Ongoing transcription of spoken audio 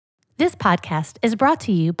This podcast is brought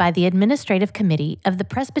to you by the Administrative Committee of the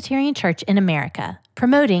Presbyterian Church in America,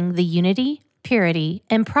 promoting the unity, purity,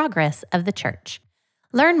 and progress of the Church.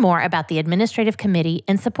 Learn more about the Administrative Committee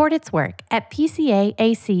and support its work at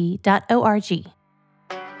pcaac.org.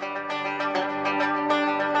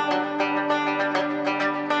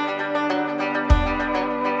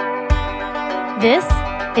 This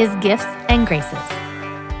is Gifts and Graces.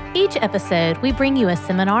 Each episode, we bring you a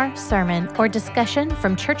seminar, sermon, or discussion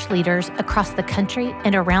from church leaders across the country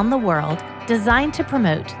and around the world designed to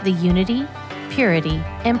promote the unity, purity,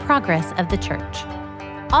 and progress of the Church.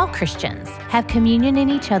 All Christians have communion in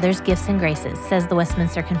each other's gifts and graces, says the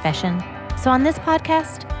Westminster Confession. So on this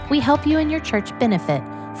podcast, we help you and your church benefit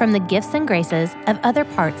from the gifts and graces of other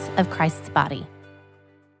parts of Christ's body.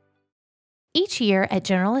 Each year at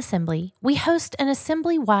General Assembly, we host an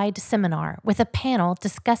assembly-wide seminar with a panel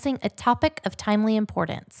discussing a topic of timely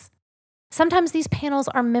importance. Sometimes these panels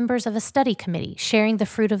are members of a study committee sharing the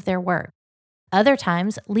fruit of their work. Other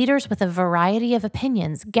times, leaders with a variety of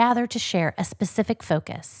opinions gather to share a specific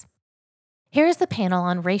focus. Here is the panel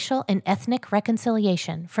on racial and ethnic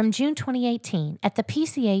reconciliation from June 2018 at the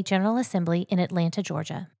PCA General Assembly in Atlanta,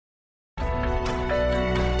 Georgia.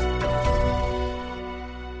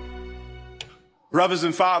 Brothers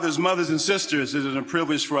and fathers, mothers and sisters, it is a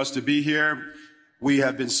privilege for us to be here. We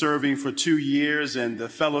have been serving for 2 years, and the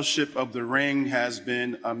Fellowship of the Ring has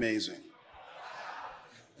been amazing.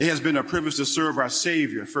 It has been a privilege to serve our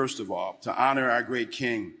Savior, first of all, to honor our great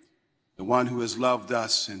King, the one who has loved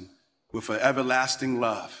us and with an everlasting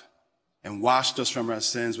love and washed us from our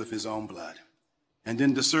sins with his own blood. And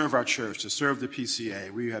then to serve our church, to serve the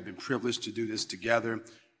PCA. We have been privileged to do this together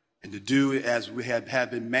and to do it as we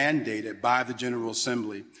had been mandated by the General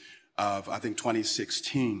Assembly of,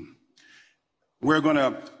 2016. We're going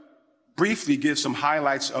to briefly give some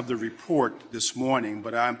highlights of the report this morning,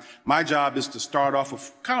 but my job is to start off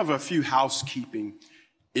with kind of a few housekeeping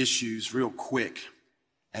issues real quick,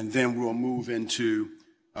 and then we'll move into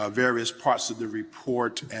various parts of the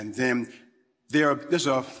report. And then there's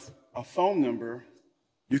a phone number.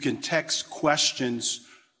 You can text questions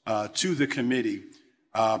to the committee,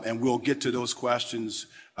 and we'll get to those questions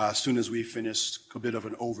as soon as we finish a bit of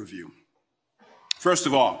an overview. First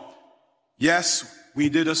of all, yes, we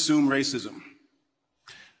did assume racism.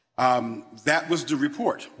 That was the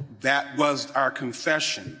report. That was our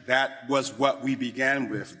confession. That was what we began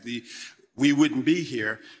with. We wouldn't be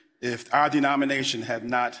here if our denomination had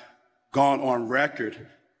not gone on record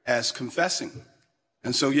as confessing.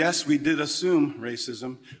 And so, yes, we did assume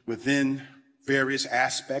racism within various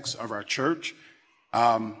aspects of our church.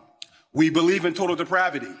 We believe in total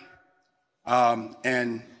depravity.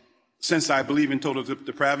 And since I believe in total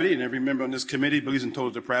depravity, and every member on this committee believes in total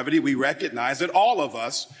depravity, we recognize that all of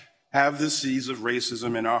us have the seeds of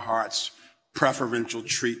racism in our hearts, preferential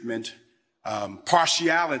treatment,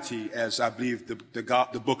 partiality, as I believe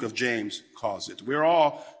the book of James calls it. We're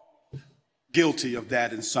all guilty of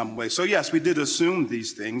that in some way. So yes, we did assume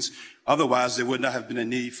these things. Otherwise, there would not have been a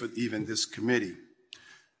need for even this committee.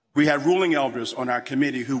 We had ruling elders on our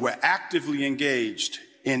committee who were actively engaged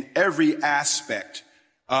in every aspect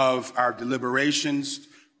of our deliberations.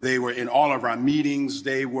 They were in all of our meetings.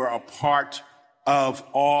 They were a part of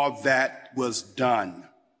all that was done.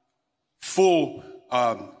 Full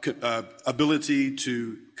ability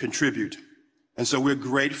to contribute. And so we're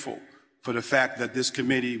grateful for the fact that this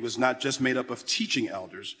committee was not just made up of teaching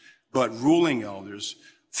elders, but ruling elders,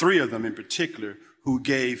 3 of them in particular, who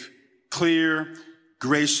gave clear,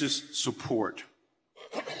 gracious support.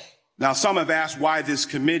 Now, some have asked why this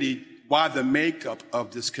committee, why the makeup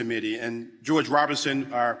of this committee. And George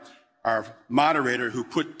Robertson, our moderator who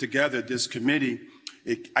put together this committee,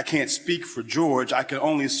 I can't speak for George. I can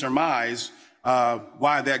only surmise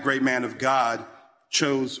why that great man of God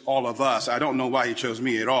chose all of us. I don't know why he chose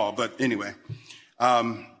me at all, but anyway.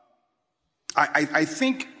 I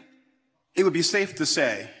think it would be safe to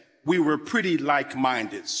say we were pretty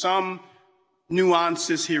like-minded. Some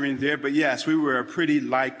nuances here and there, but yes, we were a pretty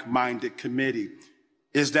like-minded committee.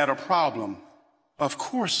 Is that a problem? Of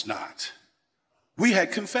course not. We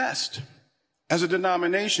had confessed. As a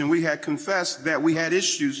denomination, we had confessed that we had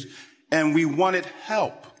issues and we wanted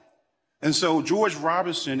help. And so George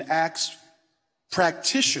Robertson asked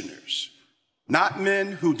practitioners, not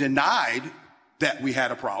men who denied that we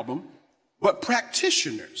had a problem, but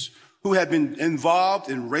practitioners who had been involved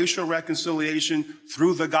in racial reconciliation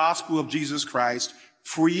through the gospel of Jesus Christ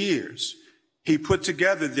for years. He put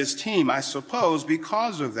together this team, I suppose,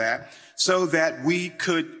 because of that, so that we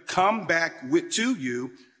could come back to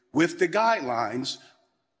you with the guidelines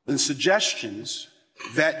and suggestions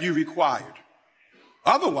that you required.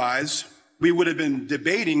 Otherwise, we would have been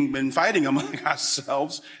debating and fighting among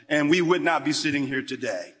ourselves, and we would not be sitting here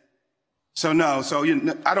today. So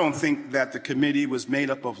I don't think that the committee was made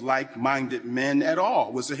up of like-minded men at all.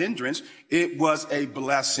 It was a hindrance. It was a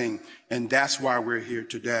blessing, and that's why we're here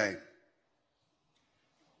today.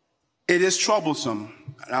 It is troublesome,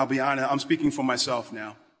 and I'll be honest, I'm speaking for myself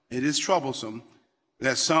now. It is troublesome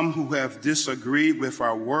that some who have disagreed with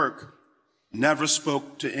our work never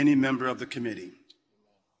spoke to any member of the committee.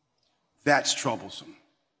 That's troublesome.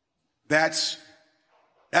 That's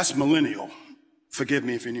millennial. Forgive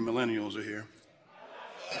me if any millennials are here.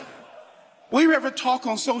 We rather talk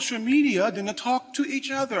on social media than to talk to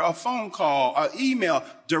each other, a phone call, an email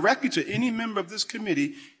directly to any member of this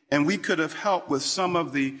committee, and we could have helped with some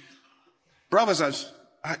of the brothers,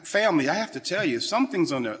 family. I have to tell you, some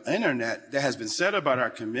things on the internet that has been said about our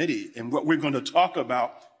committee and what we're going to talk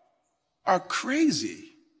about are crazy.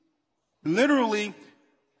 Literally,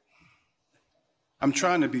 I'm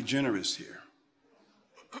trying to be generous here.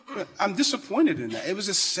 I'm disappointed in that. It was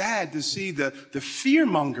just sad to see the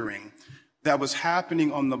fear-mongering that was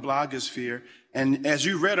happening on the blogosphere. And as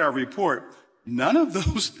you read our report, none of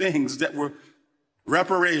those things that were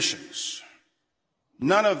reparations,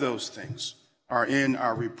 none of those things are in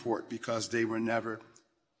our report because they were never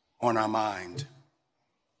on our mind.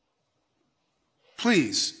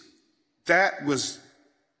 Please, that was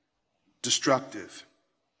destructive.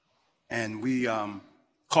 And we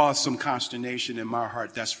caused some consternation in my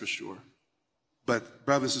heart, that's for sure. But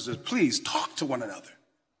brothers and sisters, please talk to one another.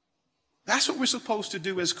 That's what we're supposed to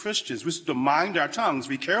do as Christians. We're supposed to mind our tongues,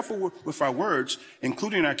 be careful with our words,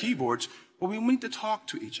 including our keyboards, but we need to talk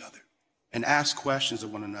to each other and ask questions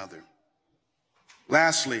of one another.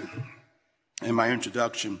 Lastly, in my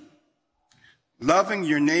introduction, loving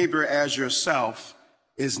your neighbor as yourself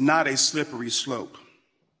is not a slippery slope.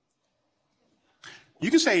 You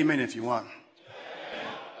can say amen if you want.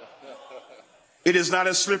 It is not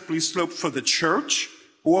a slippery slope for the church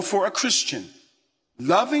or for a Christian.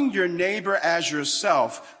 Loving your neighbor as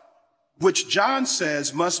yourself, which John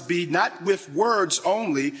says must be not with words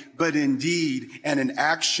only, but in deed and in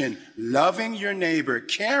action. Loving your neighbor,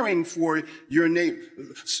 caring for your neighbor,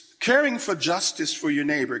 caring for justice for your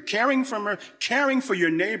neighbor, caring for your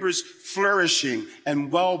neighbor's flourishing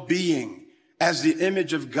and well-being as the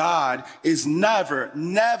image of God is never,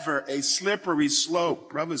 never a slippery slope,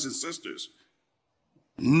 brothers and sisters.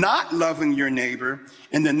 Not loving your neighbor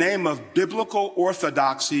in the name of biblical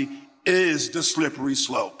orthodoxy is the slippery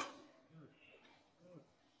slope.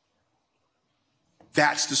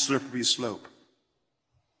 That's the slippery slope.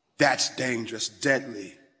 That's dangerous,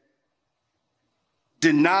 deadly.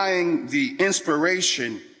 Denying the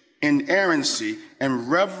inspiration, inerrancy, and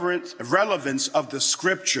relevance of the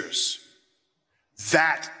scriptures.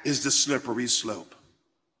 That is the slippery slope.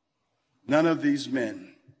 None of these men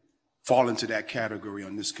fall into that category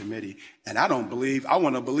on this committee. And I want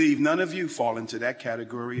to believe none of you fall into that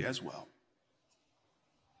category as well.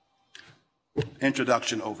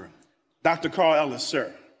 Introduction over. Dr. Carl Ellis,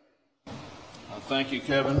 sir. Thank you,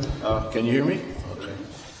 Kevin. Can you hear me? Okay.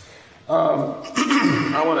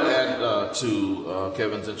 I want to add to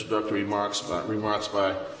Kevin's introductory remarks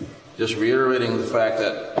by just reiterating the fact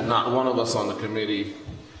that not one of us on the committee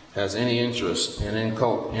has any interest in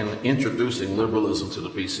introducing liberalism to the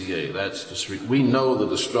PCA. That's just we know the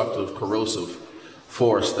destructive, corrosive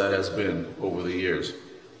force that has been over the years.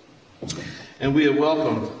 And we have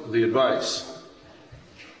welcomed the advice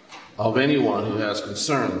of anyone who has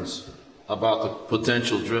concerns about the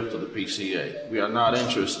potential drift of the PCA. We are not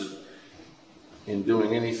interested in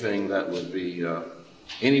doing anything that would be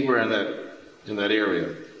anywhere in that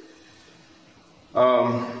area.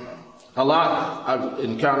 I've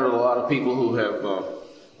encountered a lot of people who have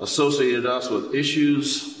associated us with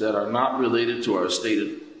issues that are not related to our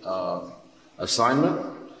stated assignment,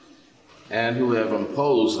 and who have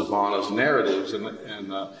imposed upon us narratives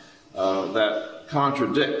that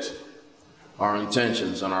contradict our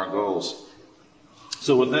intentions and our goals.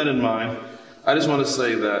 So with that in mind, I just want to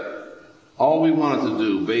say that all we wanted to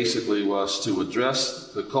do basically was to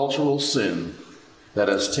address the cultural sin that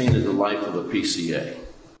has tainted the life of the PCA.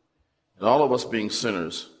 And all of us being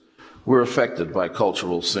sinners, we're affected by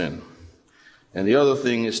cultural sin. And the other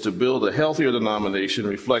thing is to build a healthier denomination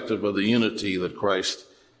reflective of the unity that Christ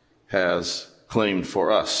has claimed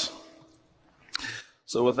for us.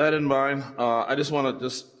 So with that in mind, I just want to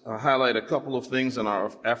highlight a couple of things in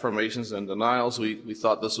our affirmations and denials. We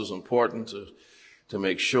thought this was important to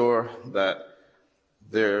make sure that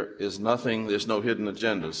there's no hidden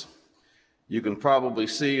agendas. You can probably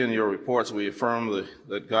see in your reports we affirm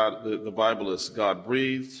that the Bible is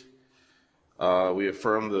God-breathed. We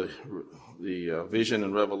affirm the vision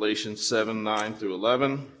in Revelation 7:9 through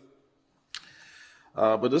 11.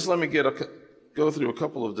 But just let me go through a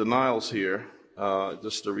couple of denials here,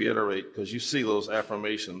 just to reiterate, because you see those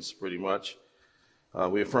affirmations pretty much.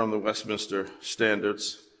 We affirm the Westminster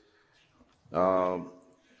Standards.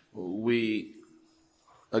 We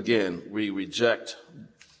reject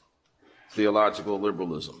theological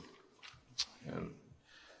liberalism. And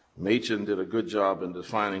Machen did a good job in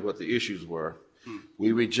defining what the issues were.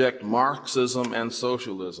 We reject Marxism and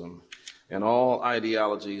socialism and all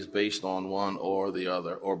ideologies based on one or the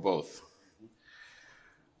other or both.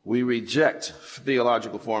 We reject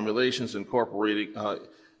theological formulations incorporating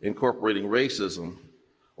racism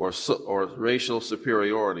or racial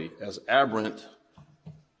superiority as aberrant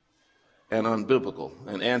and unbiblical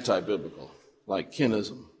and anti-biblical, like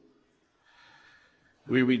kinism.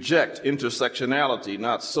 We reject intersectionality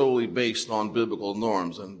not solely based on biblical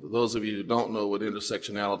norms. And those of you who don't know what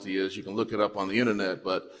intersectionality is, you can look it up on the internet,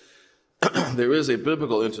 but there is a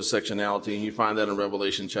biblical intersectionality, and you find that in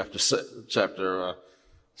Revelation chapter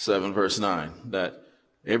 7, verse 9, that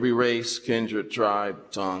every race, kindred,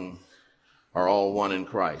 tribe, tongue are all one in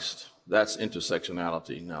Christ. That's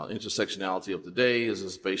intersectionality. Now, intersectionality of today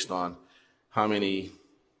is based on how many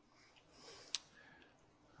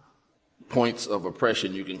points of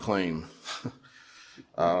oppression you can claim.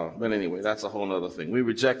 But anyway, that's a whole other thing. We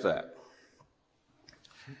reject that.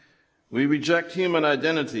 We reject human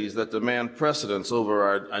identities that demand precedence over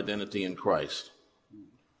our identity in Christ.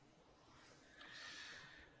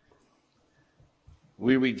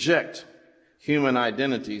 We reject human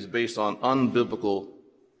identities based on unbiblical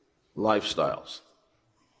lifestyles.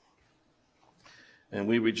 And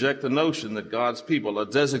we reject the notion that God's people are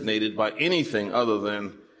designated by anything other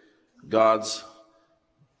than God's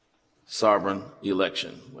sovereign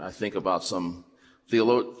election. I think about some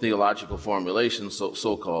theological formulations,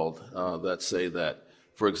 so-called, that say that,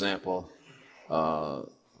 for example,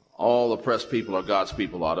 all oppressed people are God's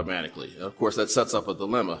people automatically. And of course, that sets up a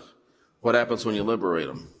dilemma. What happens when you liberate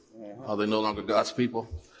them? Are they no longer God's people?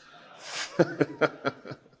 It's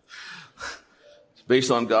based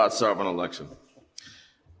on God's sovereign election.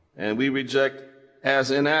 And we reject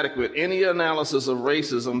as inadequate any analysis of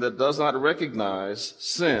racism that does not recognize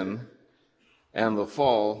sin and the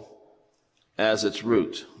fall as its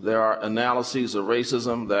root. There are analyses of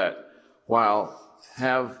racism that, while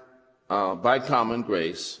have, by common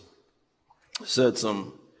grace, said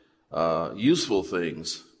some useful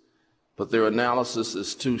things, but their analysis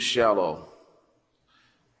is too shallow.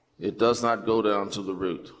 It does not go down to the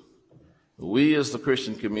root. We as the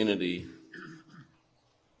Christian community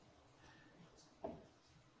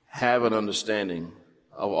have an understanding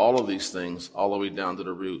of all of these things all the way down to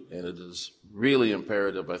the root. And it is really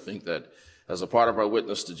imperative, I think, that as a part of our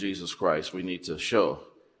witness to Jesus Christ, we need to show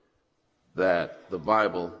that the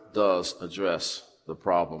Bible does address the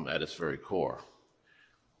problem at its very core.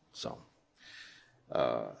 So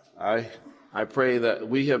I pray that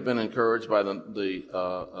we have been encouraged by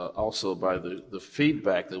also by the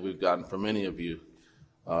feedback that we've gotten from many of you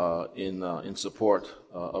in support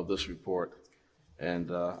of this report.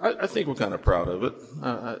 And I think we're kind of proud of it.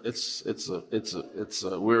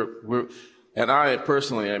 And I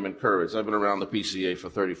personally am encouraged. I've been around the PCA for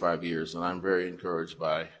 35 years, and I'm very encouraged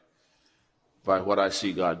by what I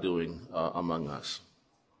see God doing among us.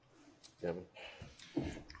 Kevin?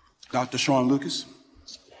 Dr. Sean Lucas?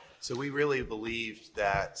 So we really believed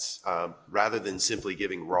that rather than simply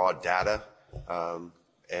giving raw data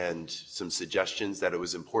and some suggestions, that it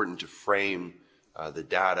was important to frame the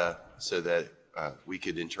data so that we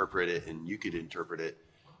could interpret it and you could interpret it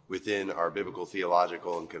within our biblical,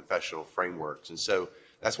 theological, and confessional frameworks. And so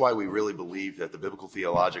that's why we really believe that the biblical,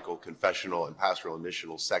 theological, confessional, and pastoral and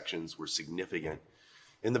missional sections were significant.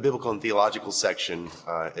 In the biblical and theological section,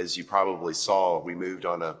 as you probably saw, we moved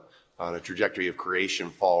on a trajectory of creation,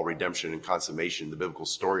 fall, redemption, and consummation, the biblical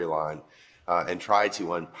storyline, and tried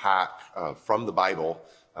to unpack from the Bible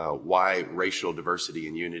why racial diversity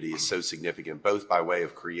and unity is so significant, both by way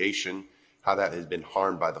of creation, how that has been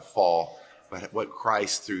harmed by the fall, but what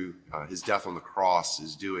Christ, through his death on the cross,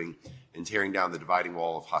 is doing in tearing down the dividing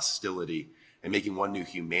wall of hostility and making one new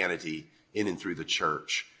humanity in and through the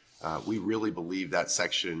church. We really believe that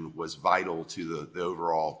section was vital to the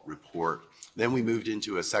overall report. Then we moved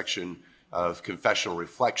into a section of confessional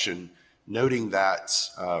reflection, noting that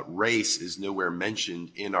race is nowhere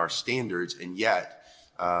mentioned in our standards, and yet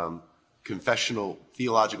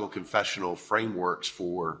theological confessional frameworks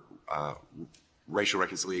for racial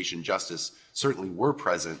reconciliation, justice, certainly were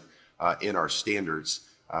present in our standards.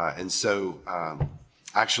 And so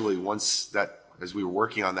actually, once that as we were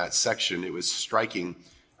working on that section, it was striking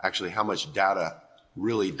actually how much data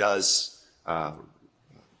really does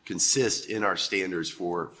consist in our standards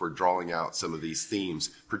for drawing out some of these themes,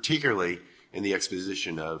 particularly in the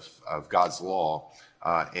exposition of God's law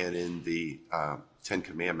and in the Ten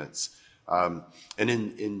Commandments. And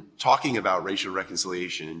in talking about racial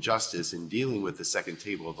reconciliation and justice and dealing with the second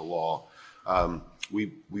table of the law,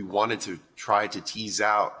 we wanted to try to tease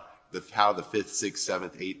out how the 5th, 6th,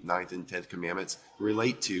 7th, 8th, 9th, and 10th commandments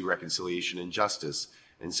relate to reconciliation and justice.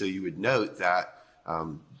 And so you would note that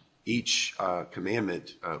each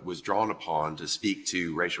commandment was drawn upon to speak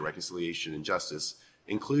to racial reconciliation and justice,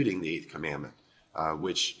 including the 8th commandment,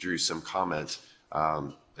 which drew some comment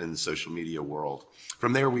in the social media world.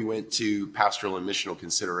 From there, we went to pastoral and missional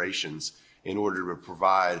considerations in order to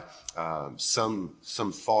provide some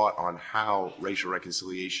thought on how racial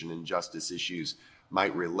reconciliation and justice issues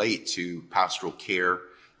might relate to pastoral care,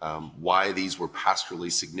 why these were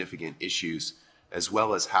pastorally significant issues, as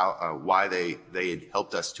well as how why they had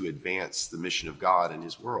helped us to advance the mission of God in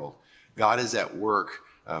his world. God is at work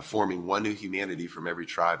forming one new humanity from every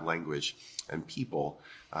tribe, language, and people.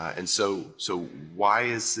 And so why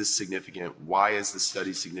is this significant? Why is this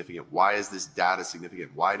study significant? Why is this data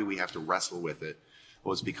significant? Why do we have to wrestle with it?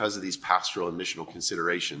 Well, it's because of these pastoral and missional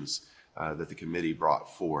considerations that the committee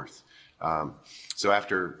brought forth. So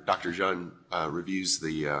after Dr. Jun reviews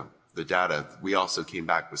the data, we also came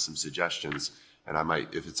back with some suggestions, and I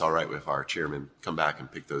might, if it's all right with our chairman, come back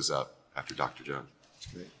and pick those up after Dr. Jun.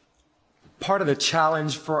 Great. Part of the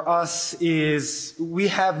challenge for us is we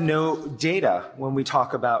have no data when we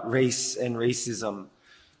talk about race and racism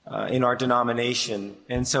in our denomination.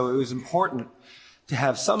 And so it was important to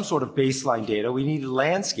have some sort of baseline data. We need a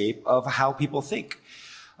landscape of how people think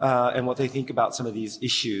and what they think about some of these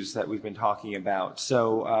issues that we've been talking about.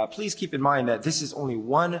 So please keep in mind that this is only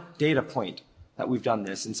one data point that we've done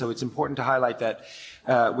this. And so it's important to highlight that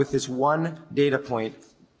with this one data point,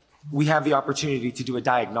 we have the opportunity to do a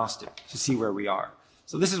diagnostic to see where we are.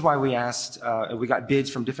 So this is why we asked, we got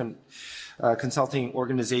bids from different consulting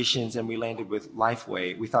organizations, and we landed with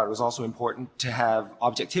Lifeway. We thought it was also important to have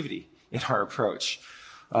objectivity in our approach,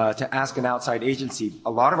 to ask an outside agency.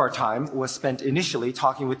 A lot of our time was spent initially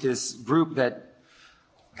talking with this group that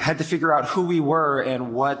had to figure out who we were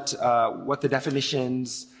and what the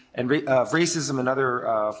definitions and racism and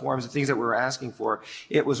other forms of things that we were asking for.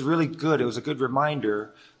 It was really good. It was a good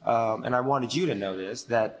reminder, and I wanted you to know this,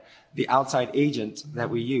 that the outside agent that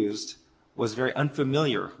we used was very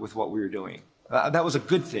unfamiliar with what we were doing. That was a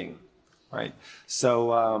good thing, right?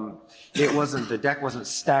 So it wasn't, the deck wasn't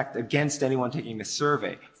stacked against anyone taking the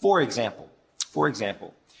survey. For example,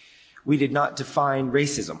 we did not define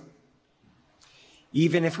racism.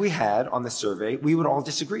 Even if we had on the survey, we would all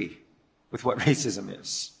disagree with what racism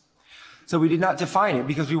is. So we did not define it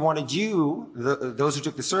because we wanted you, those who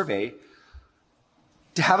took the survey,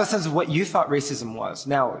 to have a sense of what you thought racism was.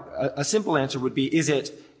 Now, a simple answer would be, is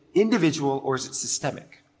it individual or is it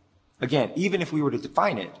systemic? Again, even if we were to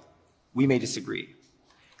define it, we may disagree.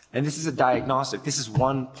 And this is a diagnostic. This is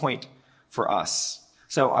one point for us.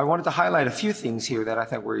 So I wanted to highlight a few things here that I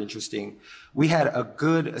thought were interesting. We had a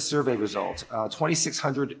good survey result,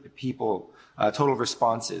 2,600 people, total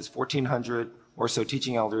responses, 1,400 or so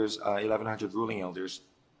teaching elders, 1,100 ruling elders.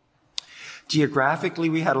 Geographically,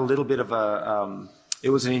 we had a little bit of it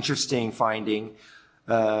was an interesting finding.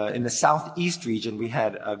 In the Southeast region, we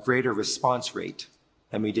had a greater response rate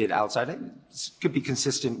than we did outside. It could be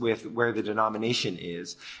consistent with where the denomination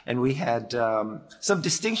is. And we had some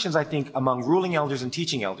distinctions, I think, among ruling elders and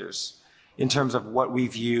teaching elders in terms of what we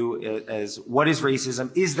view as what is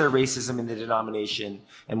racism, is there racism in the denomination,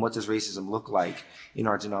 and what does racism look like in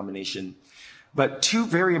our denomination. But two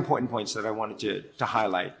very important points that I wanted to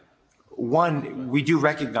highlight. One, we do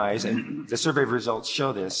recognize, and the survey results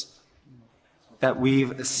show this, that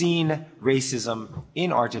we've seen racism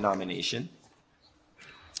in our denomination.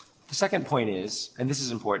 The second point is, and this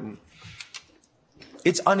is important,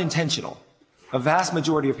 it's unintentional. A vast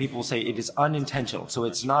majority of people say it is unintentional, so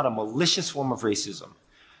it's not a malicious form of racism.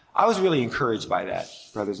 I was really encouraged by that,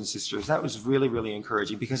 brothers and sisters. That was really, really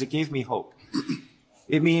encouraging because it gave me hope.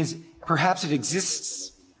 It means perhaps it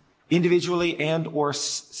exists individually and or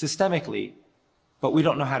systemically, but we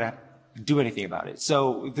don't know how to do anything about it.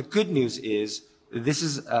 So the good news is this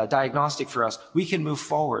is a diagnostic for us. We can move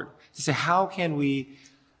forward to say, how can we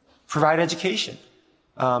provide education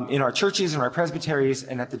in our churches, in our presbyteries,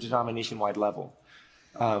 and at the denomination-wide level?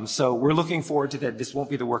 So we're looking forward to that. This won't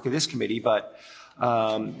be the work of this committee, but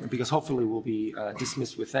because hopefully we'll be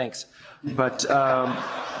dismissed with thanks. But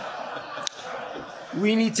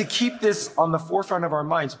we need to keep this on the forefront of our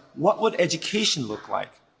minds. What would education look like?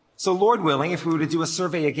 So Lord willing, if we were to do a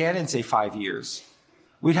survey again in, say, 5 years,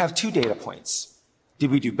 we'd have 2 data points.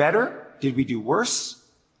 Did we do better? Did we do worse?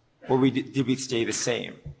 Or did we stay the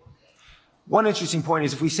same? One interesting point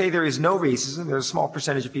is if we say there is no racism, there's a small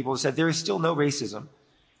percentage of people who said there is still no racism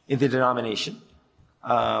in the denomination.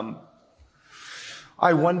 I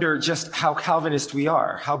wonder just how Calvinist we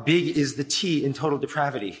are. How big is the T in total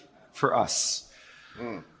depravity for us?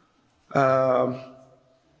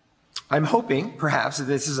 I'm hoping, perhaps, that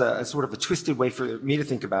this is a sort of a twisted way for me to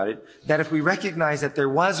think about it, that if we recognize that there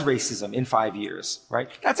was racism in 5 years, right,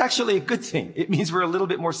 that's actually a good thing. It means we're a little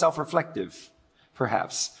bit more self-reflective,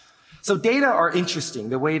 perhaps. So data are interesting,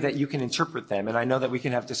 the way that you can interpret them, and I know that we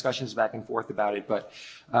can have discussions back and forth about it, but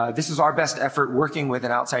this is our best effort working with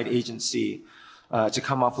an outside agency to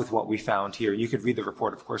come up with what we found here. You could read the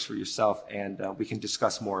report, of course, for yourself, and we can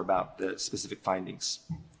discuss more about the specific findings.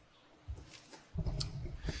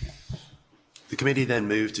 The committee then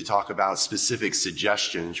moved to talk about specific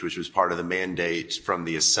suggestions, which was part of the mandate from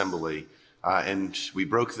the Assembly. And we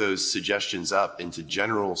broke those suggestions up into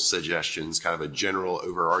general suggestions, kind of a general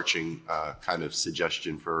overarching kind of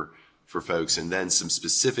suggestion for folks, and then some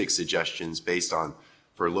specific suggestions based on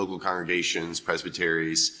for local congregations,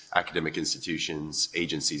 presbyteries, academic institutions,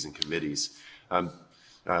 agencies, and committees.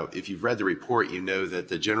 If you've read the report, you know that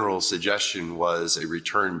the general suggestion was a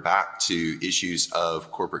return back to issues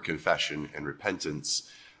of corporate confession and repentance.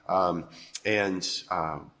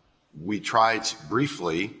 We tried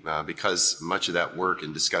briefly, because much of that work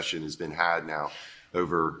and discussion has been had now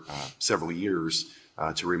over several years,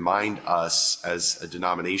 to remind us as a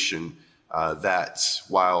denomination that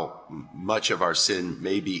while much of our sin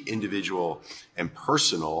may be individual and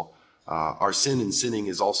personal, our sin and sinning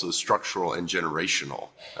is also structural and generational.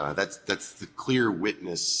 That's the clear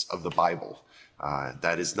witness of the Bible.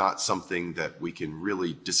 That is not something that we can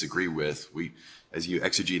really disagree with. As you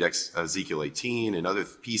exegete Ezekiel 18 and other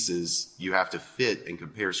pieces, you have to fit and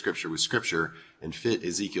compare Scripture with Scripture and fit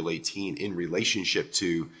Ezekiel 18 in relationship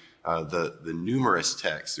to the numerous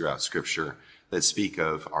texts throughout Scripture that speak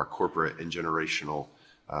of our corporate and generational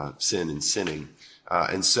sin and sinning.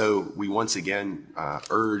 And so we once again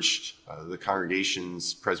urged the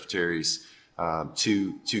congregations, presbyteries,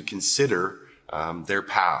 to consider their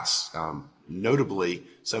past. Notably,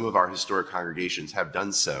 some of our historic congregations have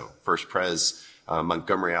done so. First Pres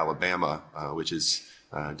Montgomery, Alabama, which has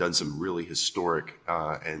done some really historic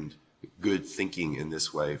and good thinking in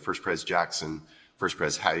this way. First Pres Jackson, First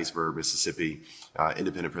Pres Hattiesburg, Mississippi,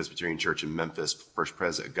 Independent Presbyterian Church in Memphis, First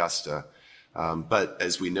Pres Augusta. But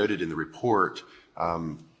as we noted in the report,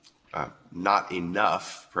 not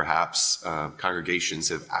enough, perhaps, congregations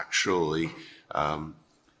have actually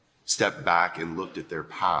stepped back and looked at their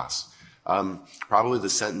past. Probably the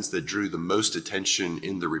sentence that drew the most attention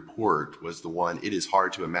in the report was the one, "It is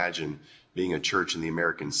hard to imagine being a church in the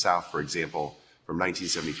American South, for example, from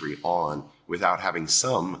 1973 on, without having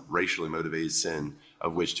some racially motivated sin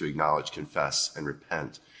of which to acknowledge, confess, and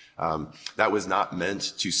repent." That was not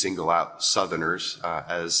meant to single out Southerners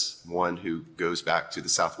as one who goes back to the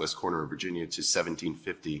southwest corner of Virginia to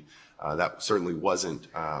 1750. That certainly wasn't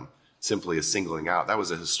simply a singling out. That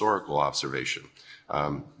was a historical observation.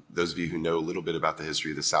 Those of you who know a little bit about the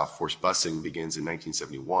history of the South, forced busing begins in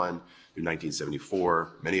 1971 through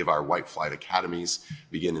 1974. Many of our white flight academies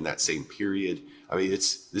begin in that same period. I mean,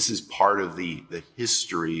 this is part of the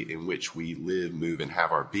history in which we live, move, and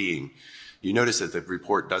have our being. You notice that the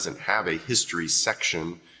report doesn't have a history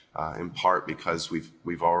section, in part because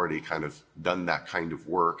we've already kind of done that kind of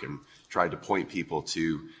work and tried to point people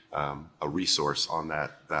to a resource on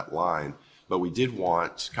that line. But we did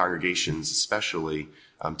want congregations especially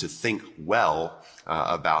to think well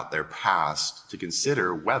about their past, to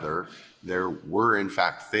consider whether there were in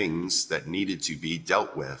fact things that needed to be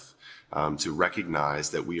dealt with, to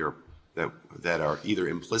recognize that that are either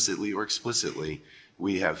implicitly or explicitly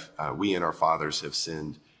we and our fathers have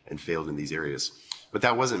sinned and failed in these areas. But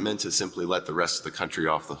that wasn't meant to simply let the rest of the country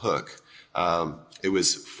off the hook. It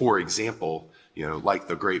was, for example, like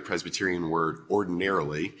the great Presbyterian word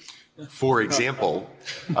ordinarily, for example,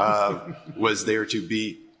 was there to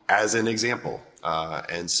be as an example.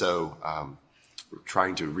 And so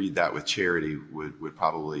trying to read that with charity would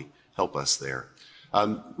probably help us there.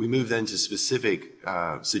 We move then to specific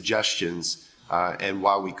suggestions. And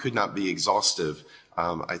while we could not be exhaustive,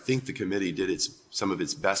 I think the committee did some of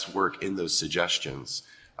its best work in those suggestions.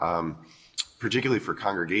 Particularly for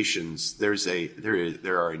congregations, there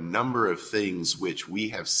are a number of things which we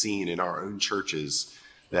have seen in our own churches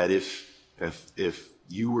that if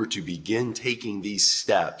you were to begin taking these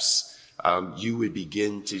steps, you would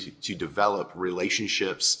begin to develop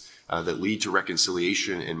relationships that lead to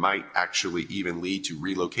reconciliation and might actually even lead to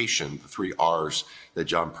relocation, the 3 R's that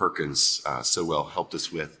John Perkins so well helped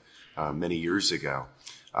us with many years ago.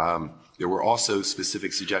 There were also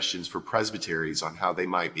specific suggestions for presbyteries on how they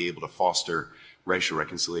might be able to foster racial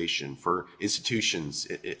reconciliation, for institutions,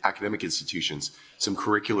 academic institutions, some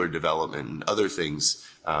curricular development and other things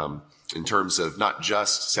in terms of not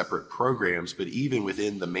just separate programs, but even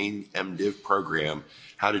within the main MDiv program,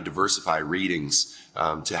 how to diversify readings,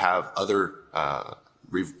 to have other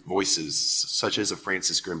voices, such as a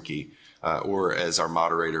Francis Grimke, or as our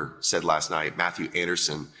moderator said last night, Matthew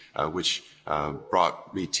Anderson, which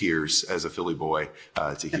brought me tears as a Philly boy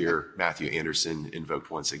to hear Matthew Anderson invoked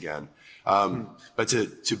once again. But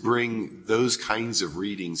to bring those kinds of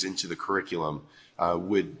readings into the curriculum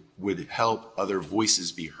would help other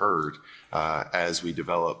voices be heard as we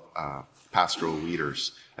develop pastoral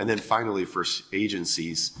leaders. And then finally, for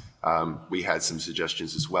agencies, we had some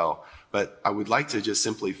suggestions as well. But I would like to just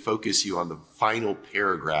simply focus you on the final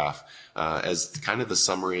paragraph as kind of the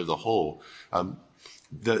summary of the whole.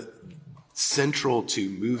 The central to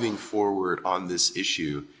moving forward on this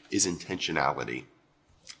issue is intentionality.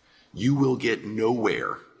 You will get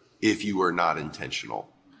nowhere if you are not intentional.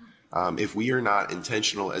 If we are not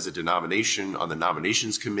intentional as a denomination on the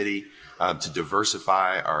nominations committee to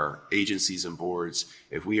diversify our agencies and boards,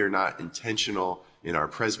 if we are not intentional in our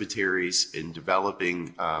presbyteries in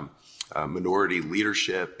developing minority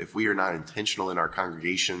leadership, if we are not intentional in our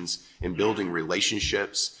congregations in building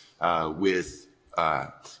relationships with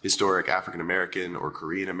historic African American or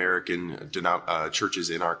Korean American churches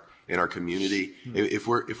in our community, if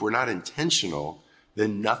we're not intentional,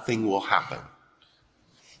 then nothing will happen.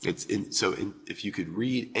 If you could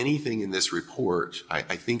read anything in this report,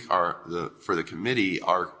 I think for the committee,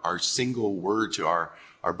 our single word to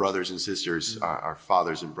our brothers and sisters, our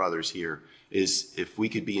fathers and brothers here, is if we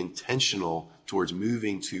could be intentional towards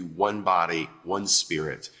moving to one body, one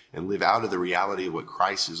spirit, and live out of the reality of what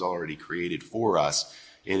Christ has already created for us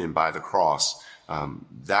in and by the cross,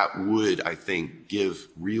 that would, I think, give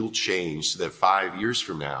real change so that 5 years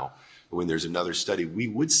from now, when there's another study, we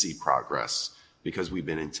would see progress because we've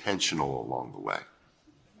been intentional along the way.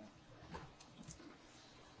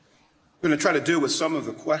 I'm going to try to deal with some of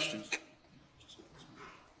the questions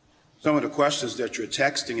that you're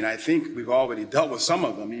texting, and I think we've already dealt with some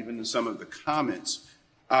of them, even in some of the comments.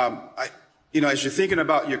 As you're thinking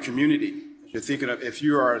about your community, you're thinking of if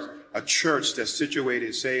you are a church that's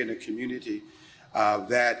situated, say, in a community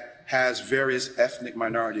that has various ethnic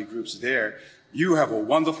minority groups there, you have a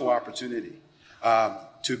wonderful opportunity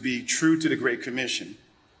to be true to the Great Commission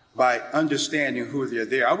by understanding who they're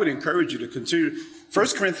there. I would encourage you to continue. 1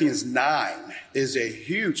 Corinthians 9 is a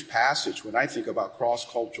huge passage when I think about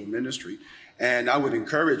cross-cultural ministry. And I would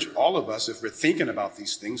encourage all of us, if we're thinking about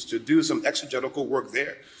these things, to do some exegetical work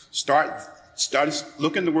there. Start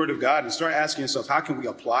looking the Word of God and start asking yourself, how can we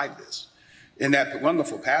apply this? In that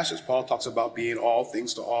wonderful passage, Paul talks about being all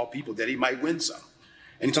things to all people, that he might win some.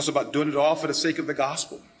 And he talks about doing it all for the sake of the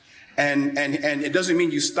gospel. And it doesn't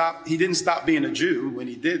mean he didn't stop being a Jew when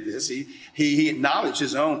he did this. He acknowledged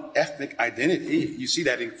his own ethnic identity. You see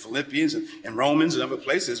that in Philippians and Romans and other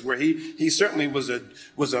places where he certainly was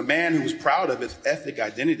a man who was proud of his ethnic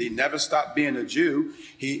identity, never stopped being a Jew.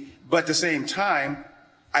 But at the same time,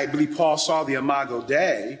 I believe Paul saw the imago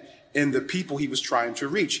Dei in the people he was trying to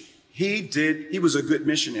reach. He was a good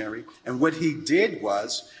missionary. And what he did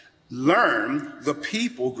was learn the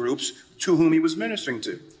people groups to whom he was ministering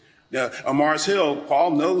to. Mars Hill,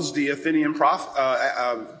 Paul knows the Athenian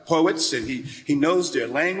poets, and he knows their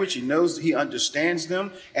language, he understands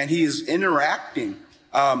them, and he is interacting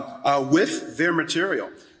with their material.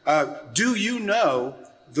 Do you know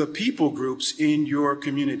the people groups in your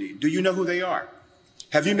community? Do you know who they are?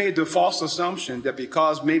 Have you made the false assumption that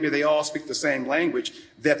because maybe they all speak the same language,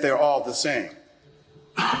 that they're all the same?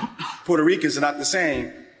 Puerto Ricans are not the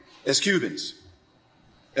same as Cubans.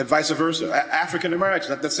 And vice versa. African Americans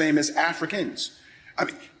not the same as Africans. I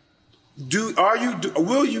mean,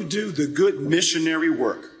 will you do the good missionary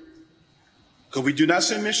work? Because we do not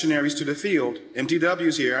send missionaries to the field.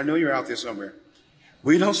 MTW's here. I know you're out there somewhere.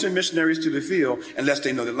 We don't send missionaries to the field unless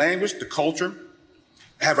they know the language, the culture,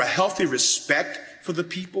 have a healthy respect for the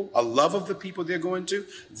people, a love of the people they're going to.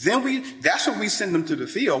 That's when we send them to the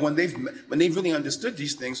field, when they've really understood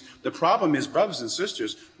these things. The problem is, brothers and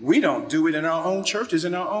sisters, we don't do it in our own churches,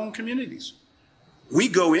 in our own communities. We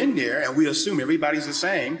go in there and we assume everybody's the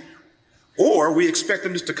same, or we expect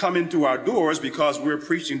them just to come in through our doors because we're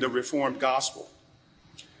preaching the Reformed gospel.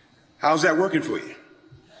 How's that working for you?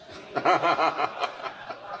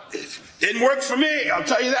 Didn't work for me, I'll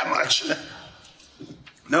tell you that much.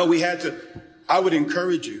 No, I would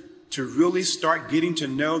encourage you to really start getting to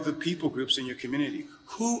know the people groups in your community.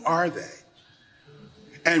 Who are they?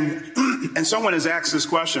 And someone has asked this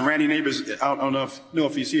question. Randy Neighbors, I don't know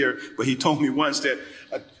if he's here, but he told me once that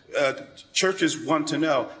churches want to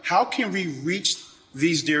know, how can we reach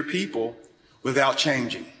these dear people without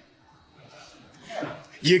changing?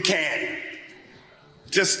 You can't.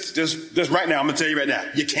 Just right now, I'm going to tell you right now,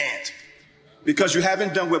 you can't. Because you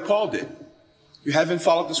haven't done what Paul did. You haven't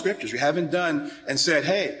followed the scriptures. You haven't done and said,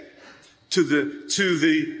 hey, to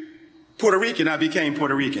the Puerto Rican, I became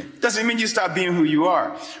Puerto Rican. Doesn't mean you stop being who you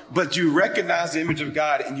are, but you recognize the image of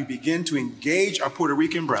God and you begin to engage our Puerto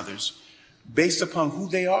Rican brothers based upon who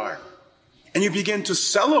they are. And you begin to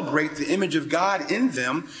celebrate the image of God in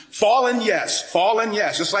them. Fallen, yes.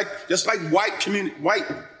 Just like white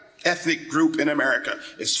ethnic group in America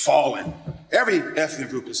is fallen. Every ethnic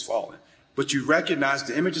group is fallen. But you recognize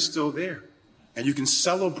the image is still there. And you can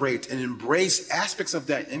celebrate and embrace aspects of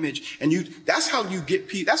that image. And that's how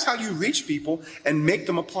you reach people and make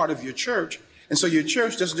them a part of your church. And so your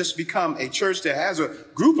church doesn't just become a church that has a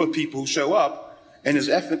group of people who show up and is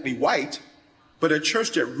ethnically white, but a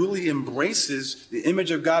church that really embraces the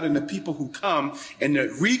image of God and the people who come and the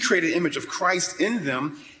recreated image of Christ in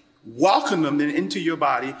them, welcome them into your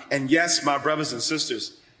body. And yes, my brothers and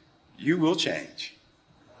sisters, you will change.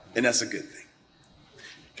 And that's a good thing.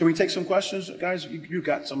 Can we take some questions, guys? You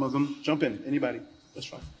got some of them. Jump in. Anybody? That's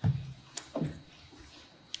fine.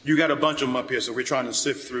 You got a bunch of them up here, so we're trying to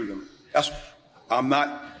sift through them. I'm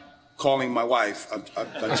not calling my wife. I'm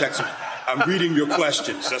texting. I'm reading your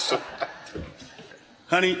questions.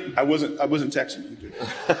 Honey, I wasn't texting you.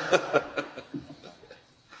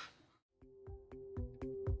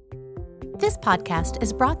 This podcast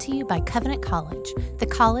is brought to you by Covenant College, the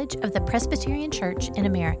college of the Presbyterian Church in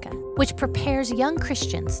America, which prepares young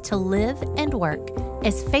Christians to live and work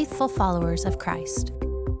as faithful followers of Christ.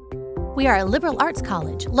 We are a liberal arts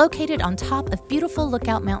college located on top of beautiful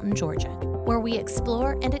Lookout Mountain, Georgia, where we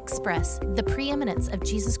explore and express the preeminence of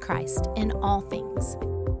Jesus Christ in all things.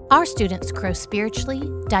 Our students grow spiritually,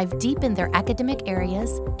 dive deep in their academic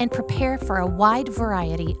areas, and prepare for a wide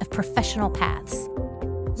variety of professional paths.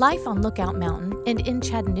 Life on Lookout Mountain and in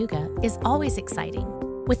Chattanooga is always exciting.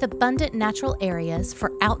 With abundant natural areas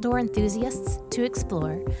for outdoor enthusiasts to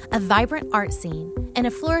explore, a vibrant art scene, and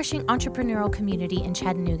a flourishing entrepreneurial community in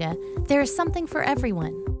Chattanooga, there is something for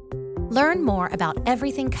everyone. Learn more about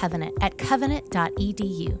everything Covenant at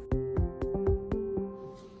covenant.edu.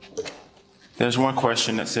 There's one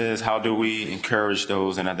question that says, how do we encourage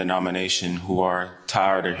those in a denomination who are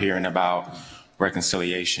tired of hearing about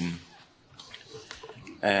reconciliation?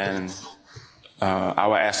 And I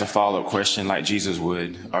would ask a follow-up question like Jesus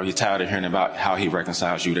would. Are you tired of hearing about how he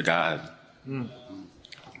reconciles you to God?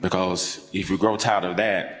 Because if you grow tired of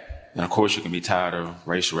that, then of course you can be tired of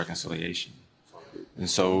racial reconciliation. And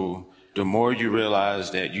so the more you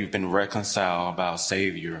realize that you've been reconciled by a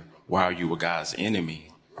Savior while you were God's enemy,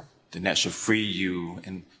 then that should free you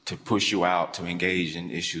and to push you out to engage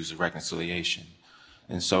in issues of reconciliation.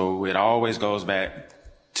 And so it always goes back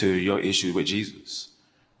to your issue with Jesus.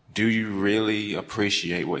 Do you really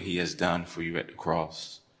appreciate what he has done for you at the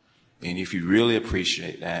cross? And if you really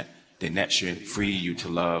appreciate that, then that should free you to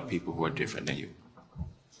love people who are different than you.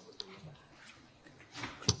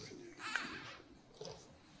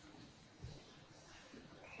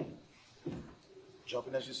 Jump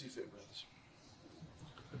in as you see fit, brothers.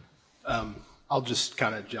 I'll just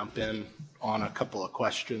kind of jump in on a couple of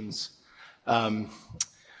questions. One,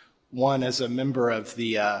 as a member of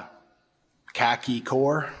the khaki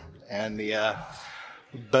corps and the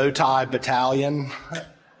bow tie battalion,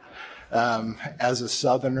 as a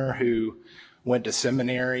Southerner who went to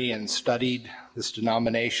seminary and studied this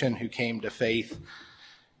denomination, who came to faith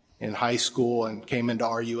in high school and came into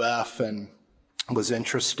RUF and was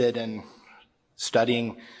interested in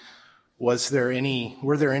studying, were there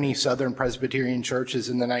any Southern Presbyterian churches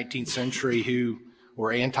in the 19th century who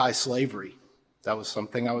were anti-slavery? That was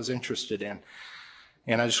something I was interested in.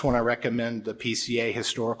 And I just want to recommend the PCA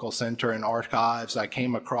Historical Center and Archives. I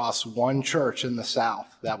came across one church in the South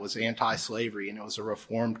that was anti-slavery, and it was a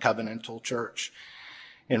Reformed Covenantal church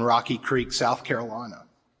in Rocky Creek, South Carolina.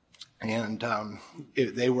 And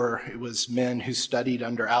it was men who studied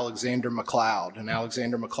under Alexander MacLeod, and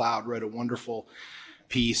Alexander MacLeod wrote a wonderful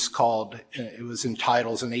piece it was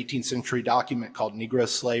entitled, an 18th century document called Negro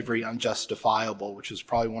Slavery Unjustifiable, which is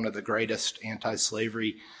probably one of the greatest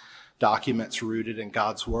anti-slavery documents rooted in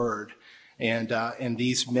God's word. And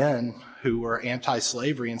these men who were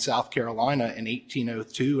anti-slavery in South Carolina in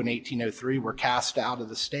 1802 and 1803 were cast out of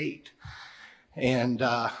the state. And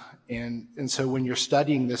so when you're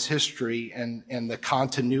studying this history and the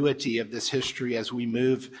continuity of this history as we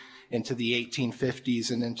move into the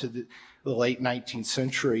 1850s and into the late 19th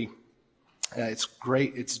century, it's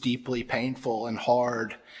great. It's deeply painful and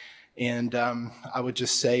hard. And I would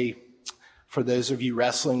just say, for those of you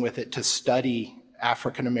wrestling with it, to study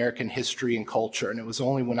African American history and culture. And it was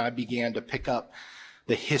only when I began to pick up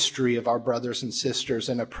the history of our brothers and sisters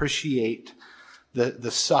and appreciate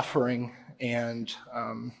the suffering and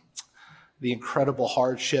the incredible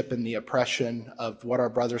hardship and the oppression of what our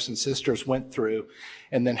brothers and sisters went through,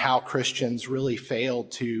 and then how Christians really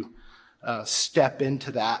failed to step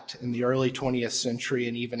into that in the early 20th century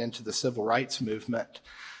and even into the civil rights movement.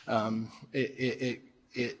 It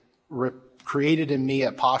created in me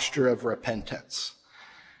a posture of repentance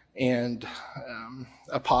and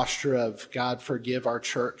a posture of, God, forgive our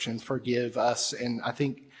church and forgive us. And I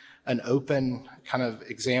think an open kind of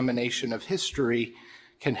examination of history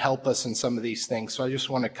can help us in some of these things. So I just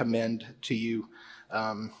want to commend to you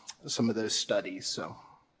some of those studies. So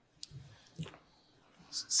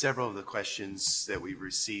several of the questions that we've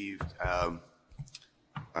received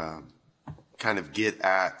kind of get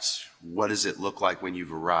at what does it look like when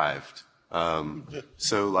you've arrived.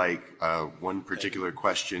 So like one particular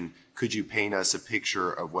question, could you paint us a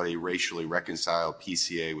picture of what a racially reconciled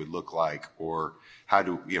PCA would look like, or how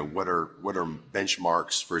do, what are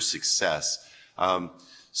benchmarks for success?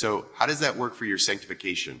 So how does that work for your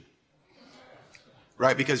sanctification?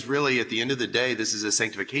 Right, because really at the end of the day, this is a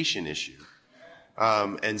sanctification issue.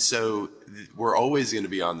 And so we're always going to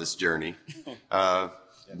be on this journey.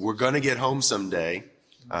 We're going to get home someday,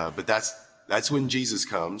 but that's when Jesus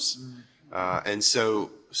comes. And so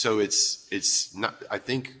it's not, I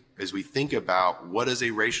think, as we think about what does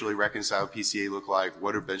a racially reconciled PCA look like,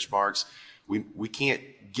 what are benchmarks, we can't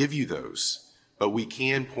give you those, but we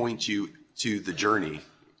can point you to the journey,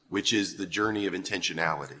 which is the journey of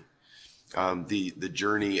intentionality, the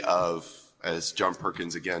journey of, as John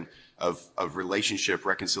Perkins again, of relationship,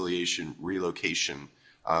 reconciliation, relocation.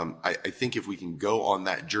 I think if we can go on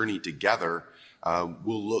that journey together,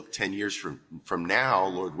 we'll look 10 years from now,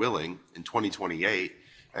 Lord willing, in 2028,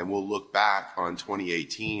 and we'll look back on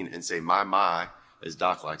 2018 and say, my, as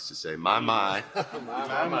Doc likes to say, my,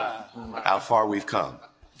 how far we've come.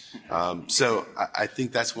 So I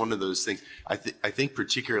think that's one of those things. I think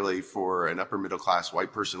particularly for an upper middle class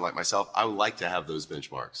white person like myself, I would like to have those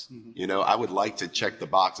benchmarks. Mm-hmm. I would like to check the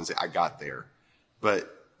box and say, I got there. But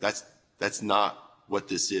that's not what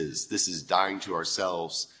this is. This is dying to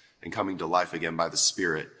ourselves and coming to life again by the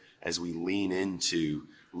Spirit as we lean into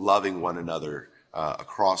loving one another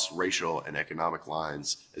across racial and economic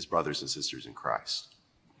lines as brothers and sisters in Christ.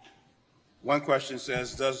 One question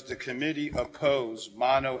says, does the committee oppose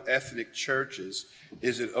mono-ethnic churches?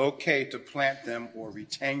 Is it okay to plant them or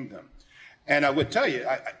retain them? And I would tell you,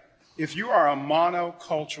 if you are a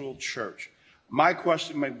monocultural church, my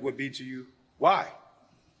question would be to you, why?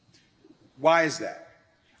 Why is that?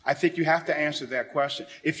 I think you have to answer that question.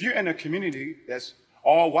 If you're in a community that's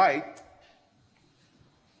all white,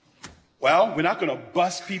 well, we're not going to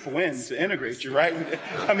bust people in to integrate you, right? I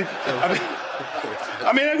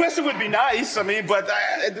guess it would be nice. But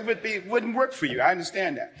it wouldn't work for you. I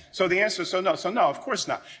understand that. So the answer is no, of course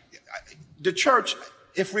not. The church,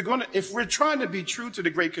 if we're trying to be true to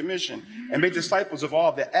the Great Commission and make disciples of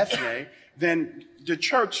all the ethne, then the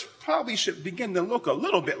church probably should begin to look a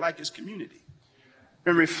little bit like its community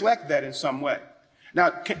and reflect that in some way. Now,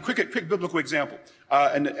 quick biblical example.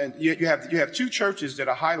 And you have two churches that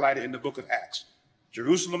are highlighted in the book of Acts: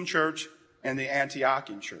 Jerusalem church and the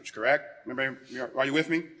Antiochian church, correct? Remember, are you with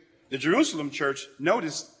me? The Jerusalem church,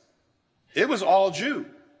 notice, it was all Jew.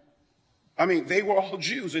 They were all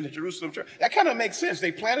Jews in the Jerusalem church. That kind of makes sense.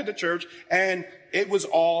 They planted the church and it was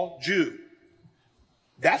all Jew.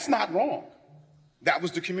 That's not wrong. That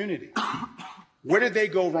was the community. Where did they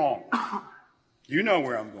go wrong? You know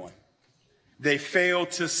where I'm going. They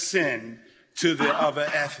failed to send to the other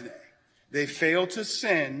ethne. They failed to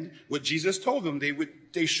send what Jesus told them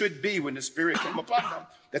they should be when the Spirit came upon them,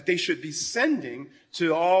 that they should be sending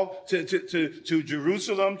to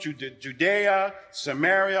Jerusalem, to Judea,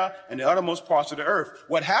 Samaria, and the uttermost parts of the earth.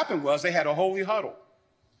 What happened was they had a holy huddle,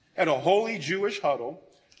 had a holy Jewish huddle.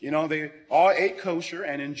 They all ate kosher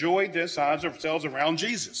and enjoyed themselves around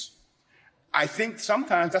Jesus. I think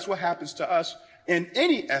sometimes that's what happens to us in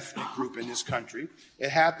any ethnic group in this country. It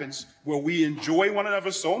happens where we enjoy one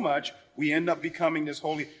another so much, we end up becoming this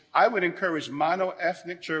holy. I would encourage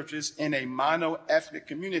mono-ethnic churches in a mono-ethnic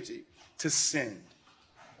community to send?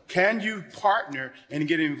 Can you partner and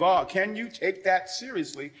get involved? Can you take that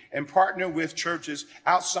seriously and partner with churches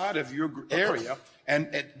outside of your area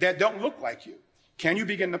and that don't look like you? Can you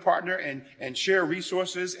begin to partner and share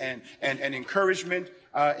resources and encouragement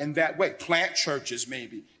in that way? Plant churches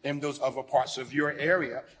maybe in those other parts of your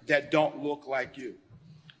area that don't look like you.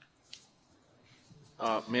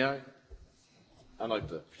 May I? I'd like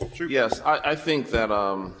to. Sure. Yes, I think that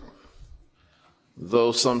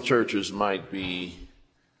though some churches might be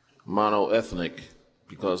mono-ethnic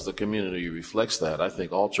because the community reflects that, I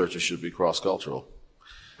think all churches should be cross-cultural.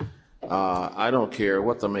 I don't care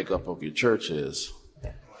what the makeup of your church is.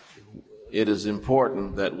 It is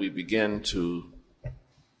important that we begin to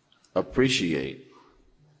appreciate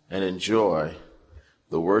and enjoy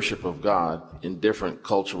the worship of God in different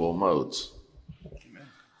cultural modes,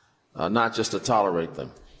 not just to tolerate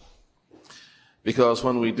them. Because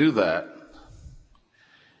when we do that,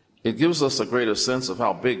 it gives us a greater sense of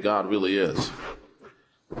how big God really is,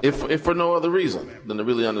 if for no other reason than to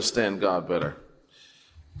really understand God better.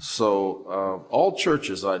 So all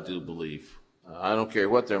churches, I do believe, I don't care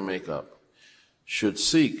what their makeup, should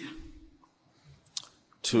seek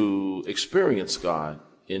to experience God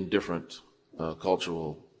in different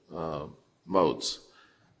cultural modes.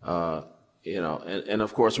 And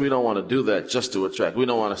of course, we don't want to do that just to attract. We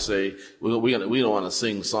don't want to say we don't want to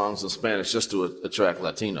sing songs in Spanish just to attract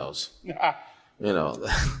Latinos.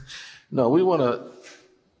 No, we want to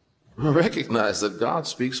recognize that God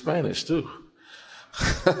speaks Spanish too.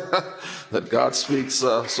 That God speaks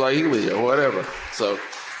Swahili or whatever. So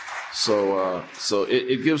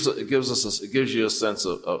it gives you a sense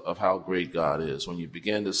of how great God is when you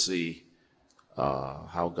begin to see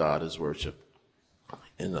how God is worshipped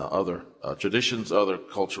in other traditions, other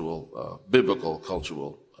cultural, biblical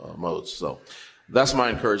cultural modes. So that's my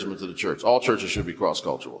encouragement to the church. All churches should be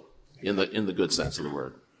cross-cultural in the good sense of the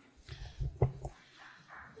word.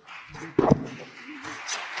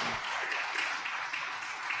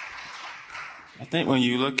 I think when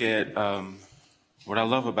you look at what I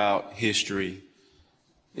love about history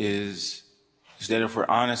is that if we're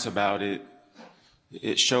honest about it,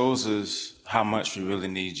 it shows us how much we really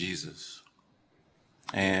need Jesus.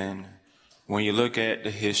 And when you look at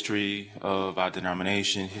the history of our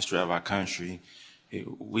denomination, history of our country,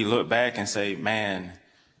 we look back and say, man,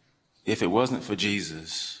 if it wasn't for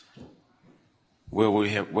Jesus, where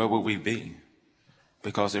would we be?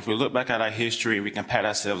 Because if we look back at our history, we can pat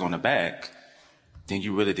ourselves on the back, then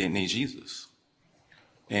you really didn't need Jesus.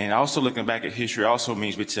 And also looking back at history also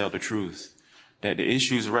means we tell the truth, that the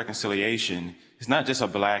issues of reconciliation is not just a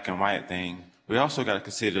black and white thing. We also got to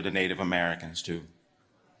consider the Native Americans too,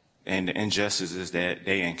 and the injustices that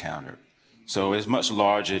they encountered. So it's much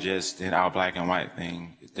larger just than our black and white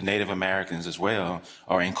thing. The Native Americans as well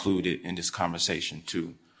are included in this conversation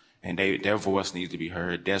too. And their voice needs to be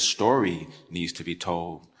heard. Their story needs to be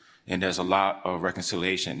told. And there's a lot of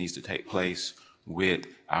reconciliation that needs to take place with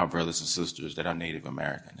our brothers and sisters that are Native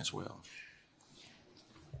American as well.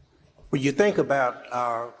 When you think about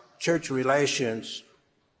our church relations,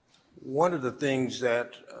 one of the things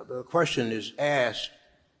that the question is asked,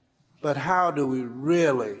 but how do we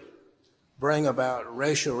really bring about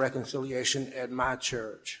racial reconciliation at my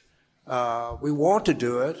church? We want to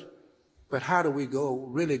do it, but how do we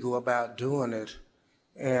really go about doing it?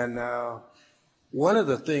 And one of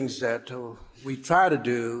the things that we try to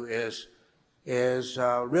do is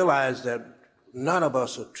realize that none of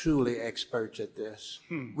us are truly experts at this.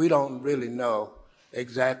 We don't really know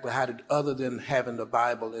exactly how to, other than having the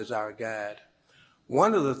Bible as our guide.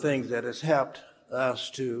 One of the things that has helped us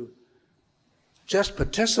to just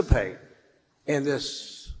participate in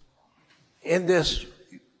this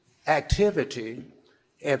activity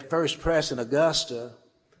at First Pres in Augusta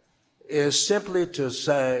is simply to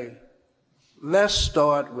say, let's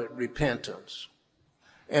start with repentance.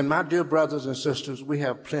 And my dear brothers and sisters, we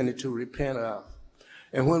have plenty to repent of.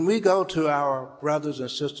 And when we go to our brothers and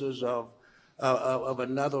sisters of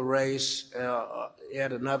another race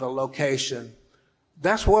at another location,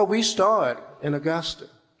 that's where we start in Augusta.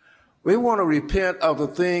 We want to repent of the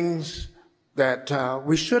things that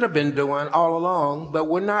we should have been doing all along, but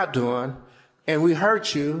we're not doing, and we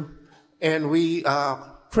hurt you, and we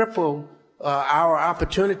cripple our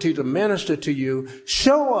opportunity to minister to you.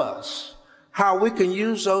 Show us how we can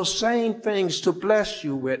use those same things to bless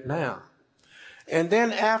you with now. And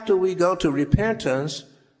then after we go to repentance,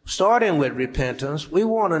 starting with repentance, we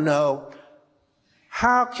want to know,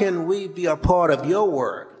 how can we be a part of your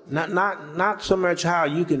work? Not so much how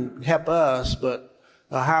you can help us, but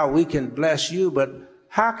how we can bless you, but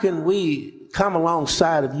how can we come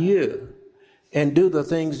alongside of you and do the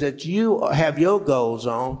things that you have your goals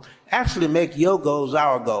on. Actually make your goals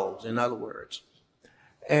our goals, in other words.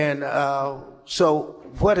 And so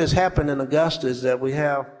what has happened in Augusta is that we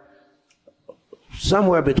have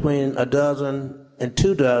somewhere between a dozen and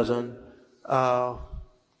 2 dozen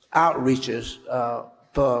outreaches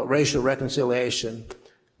for racial reconciliation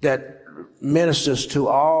that ministers to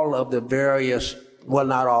all of the various, well,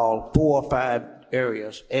 not all, 4 or 5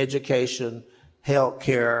 areas: education,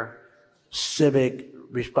 healthcare, civic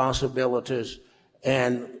responsibilities,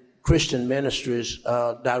 and Christian ministries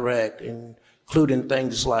direct, including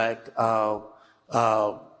things like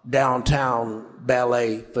downtown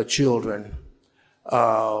ballet for children,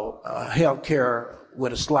 healthcare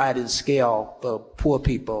with a sliding scale for poor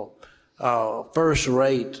people,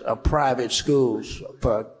 first-rate private schools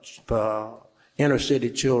for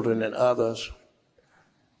inner-city children and others.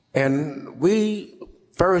 And we,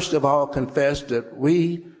 first of all, confess that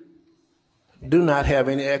we do not have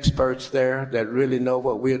any experts there that really know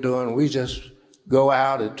what we're doing. We just go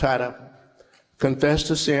out and try to confess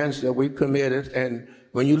the sins that we committed. And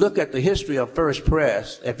when you look at the history of First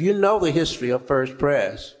Pres, if you know the history of First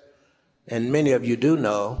Pres, and many of you do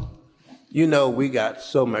know, you know we got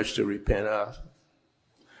so much to repent of.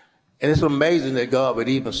 And it's amazing that God would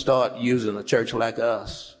even start using a church like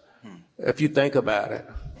us, if you think about it,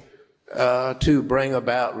 to bring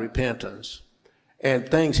about repentance. And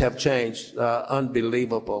things have changed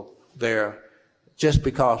unbelievable there, just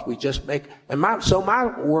because we just make. And my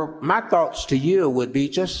thoughts to you would be,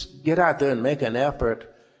 just get out there and make an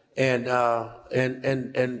effort, and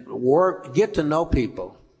work, get to know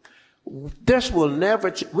people. This will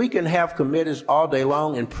never. We can have committees all day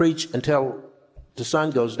long and preach until the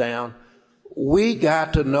sun goes down. We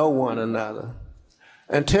got to know one another.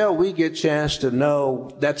 Until we get a chance to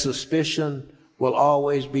know, that suspicion will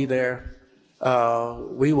always be there.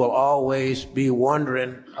 We will always be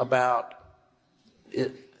wondering about,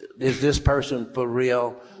 is this person for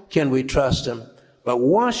real? Can we trust him? But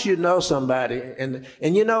once you know somebody, and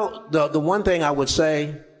you know, the one thing I would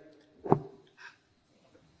say,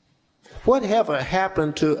 whatever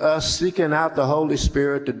happened to us seeking out the Holy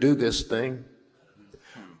Spirit to do this thing?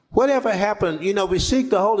 Whatever happened, you know, we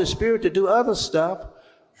seek the Holy Spirit to do other stuff.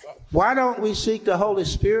 Why don't we seek the Holy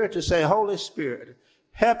Spirit to say, Holy Spirit,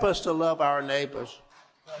 help us to love our neighbors.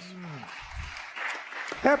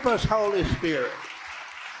 Help us, Holy Spirit.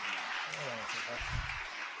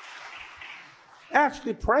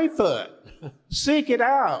 Actually pray for it. Seek it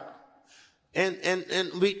out. And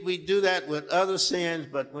we do that with other sins,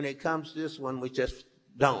 but when it comes to this one, we just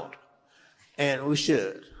don't. And we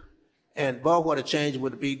should. And boy, what a change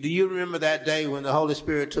would it be. Do you remember that day when the Holy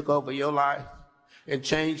Spirit took over your life and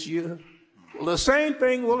changed you? Well, the same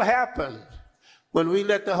thing will happen when we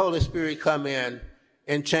let the Holy Spirit come in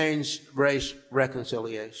and change race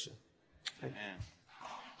reconciliation. Amen.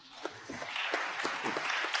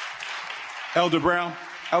 Elder Brown,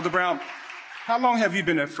 how long have you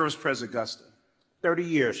been at First Pres Augusta? 30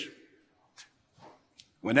 years.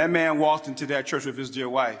 When that man walked into that church with his dear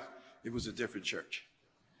wife, it was a different church.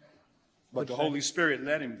 But the Holy Spirit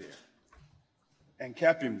led him there and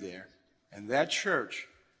kept him there. And that church,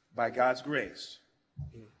 by God's grace,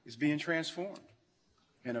 is being transformed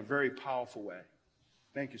in a very powerful way.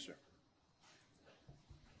 Thank you, sir.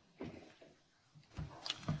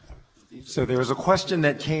 So there was a question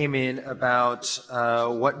that came in about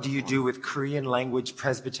what do you do with Korean language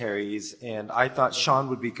presbyteries, and I thought Sean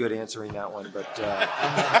would be good answering that one, but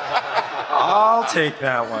I'll take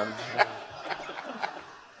that one.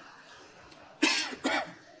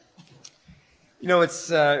 You know, it's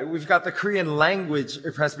we've got the Korean language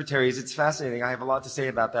presbyteries. It's fascinating. I have a lot to say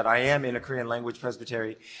about that. I am in a Korean language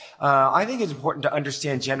presbytery. I think it's important to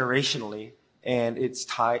understand generationally, and it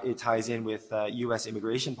ties in with U.S.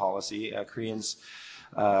 immigration policy. Koreans,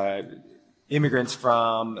 immigrants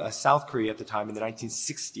from South Korea at the time in the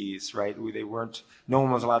 1960s, right? No one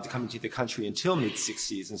was allowed to come into the country until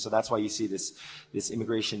mid-60s, and so that's why you see this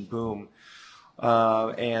immigration boom.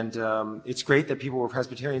 It's great that people were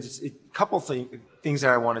Presbyterians. A couple things that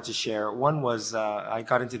I wanted to share. One was I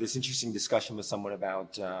got into this interesting discussion with someone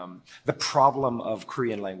about the problem of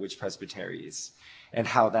Korean language presbyteries and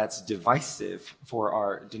how that's divisive for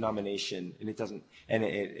our denomination, and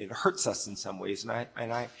it hurts us in some ways.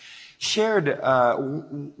 And I shared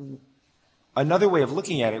another way of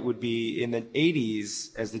looking at it would be in the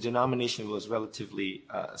 80s, as the denomination was relatively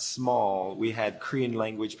small, we had Korean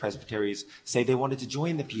language presbyteries say they wanted to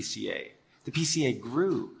join the PCA. The PCA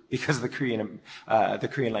grew because of the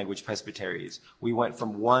Korean language presbyteries. We went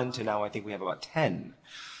from 1 to now I think we have about 10.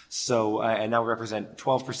 So, and now we represent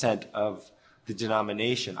 12% of the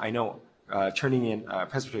denomination. I know turning in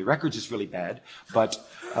Presbytery records is really bad. But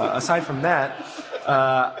aside from that,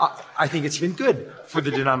 I think it's been good for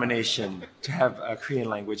the denomination to have Korean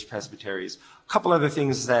language presbyteries. A couple other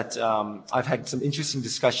things that I've had some interesting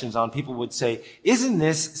discussions on. People would say, isn't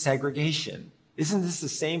this segregation? Isn't this the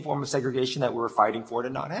same form of segregation that we're fighting for to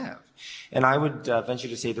not have? And I would venture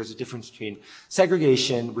to say there's a difference between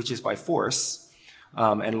segregation, which is by force,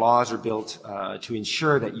 and laws are built to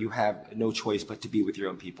ensure that you have no choice but to be with your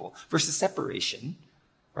own people, versus separation,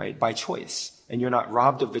 right, by choice. And you're not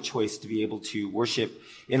robbed of the choice to be able to worship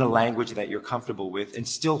in a language that you're comfortable with and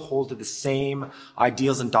still hold to the same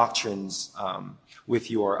ideals and doctrines with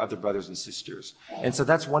your other brothers and sisters. And so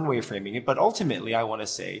that's one way of framing it. But ultimately, I want to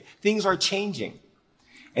say things are changing.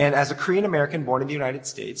 And as a Korean American born in the United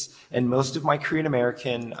States, and most of my Korean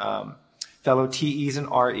American fellow TEs and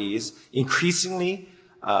REs, increasingly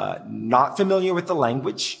not familiar with the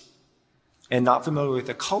language and not familiar with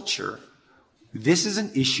the culture, this is an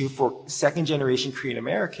issue for second-generation Korean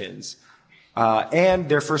Americans and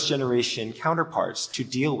their first-generation counterparts to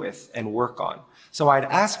deal with and work on. So I'd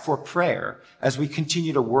ask for prayer as we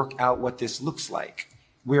continue to work out what this looks like.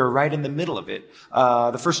 We are right in the middle of it.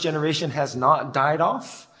 The first generation has not died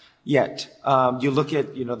off yet. You look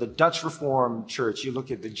at, the Dutch Reformed Church, you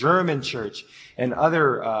look at the German Church and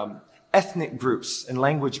other ethnic groups and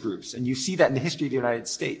language groups, and you see that in the history of the United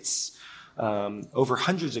States. Over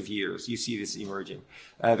hundreds of years, you see this emerging.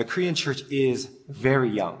 The Korean Church is very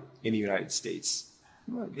young in the United States,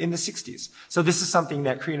 in the 60s. So this is something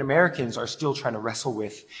that Korean Americans are still trying to wrestle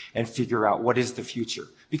with and figure out what is the future.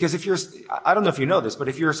 Because I don't know if you know this, but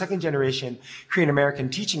if you're a second generation Korean American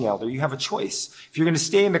teaching elder, you have a choice. If you're going to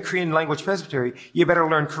stay in the Korean language presbytery, you better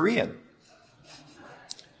learn Korean.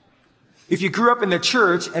 If you grew up in the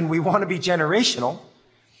church and we want to be generational,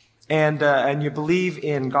 and you believe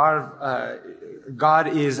in God, God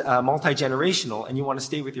is multi-generational, and you want to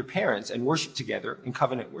stay with your parents and worship together in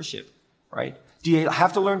covenant worship, right? Do you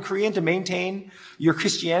have to learn Korean to maintain your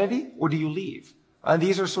Christianity, or do you leave?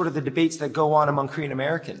 These are sort of the debates that go on among Korean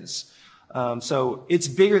Americans. So it's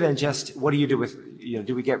bigger than just what do you do with,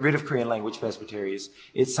 do we get rid of Korean language presbyteries?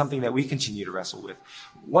 It's something that we continue to wrestle with.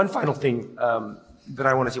 One final thing that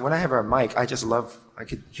I want to say, when I have our mic, I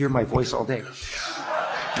could hear my voice all day.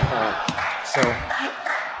 So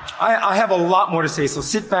I have a lot more to say, so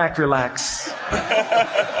sit back, relax.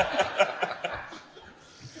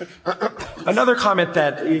 Another comment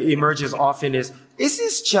that emerges often is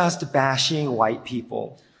this just bashing white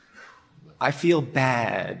people? I feel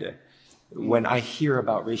bad when I hear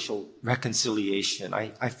about racial reconciliation.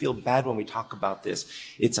 I feel bad when we talk about this.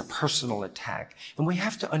 It's a personal attack. And we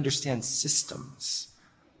have to understand systems.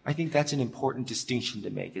 I think that's an important distinction to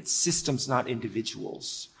make. It's systems, not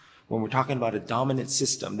individuals. When we're talking about a dominant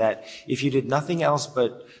system, that if you did nothing else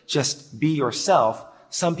but just be yourself,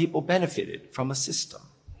 some people benefited from a system.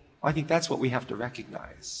 I think that's what we have to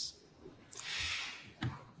recognize.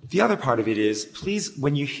 The other part of it is, please,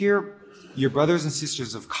 when you hear your brothers and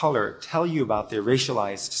sisters of color tell you about their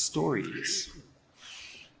racialized stories,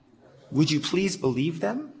 would you please believe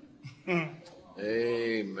them?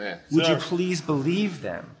 Amen. Would you please believe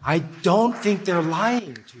them? I don't think they're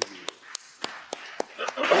lying to you.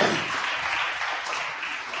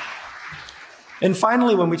 And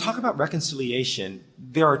finally, when we talk about reconciliation,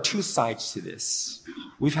 there are two sides to this.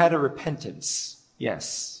 We've had a repentance,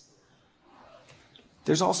 yes.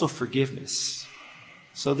 There's also forgiveness.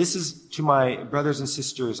 So this is to my brothers and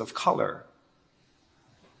sisters of color.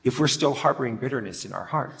 If we're still harboring bitterness in our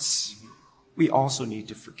hearts, we also need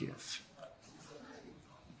to forgive.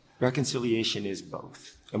 Reconciliation is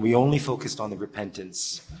both. And we only focused on the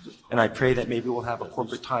repentance. And I pray that maybe we'll have a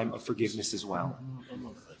corporate time of forgiveness as well.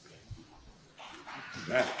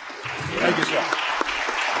 Thank you, sir.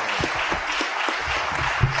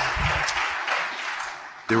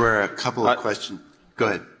 There were a couple of questions. Go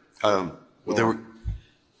ahead. There were.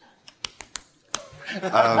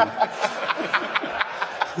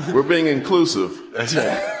 We're being inclusive.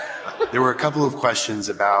 There were a couple of questions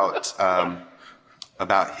about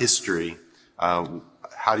history.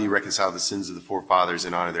 How do you reconcile the sins of the forefathers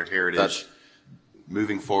and honor their heritage?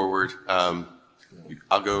 Moving forward,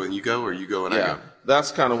 I'll go and you go, or you go and I go.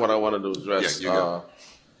 That's kind of what I wanted to address. Yeah,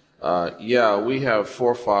 you go. We have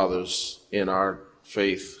forefathers in our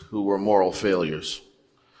faith who were moral failures.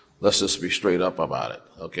 Let's just be straight up about it,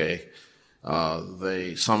 okay?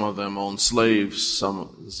 Some of them owned slaves.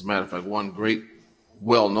 As a matter of fact, one great,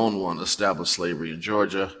 well-known one established slavery in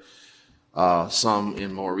Georgia. Some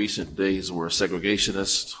in more recent days were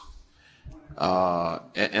segregationists,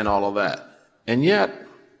 and all of that. And yet,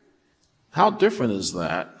 how different is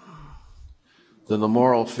that than the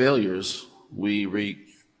moral failures we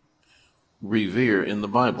revere in the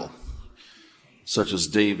Bible, such as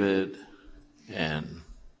David and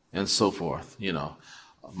so forth. You know,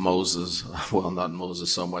 Moses. Well, not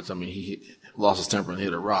Moses so much. I mean, he lost his temper and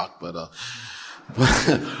hit a rock. But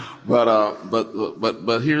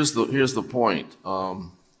here's the point.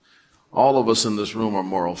 All of us in this room are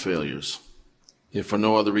moral failures, if for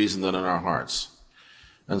no other reason than in our hearts.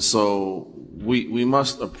 And so we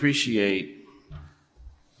must appreciate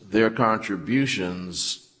their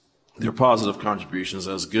contributions, their positive contributions,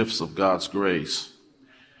 as gifts of God's grace,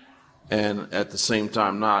 and at the same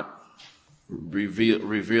time not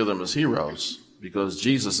revere them as heroes, because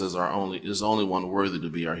Jesus is the only one worthy to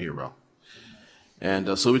be our hero.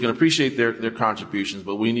 And so we can appreciate their contributions,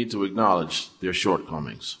 but we need to acknowledge their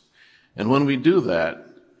shortcomings. And when we do that,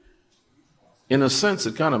 in a sense,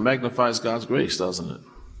 it kind of magnifies God's grace, doesn't it?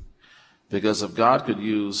 Because if God could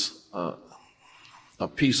use a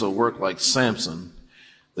piece of work like Samson,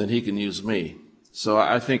 then he can use me. So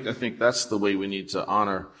I think that's the way we need to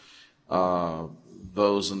honor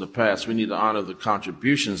those in the past. We need to honor the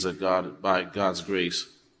contributions that by God's grace,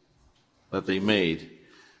 that they made,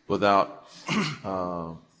 without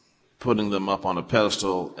putting them up on a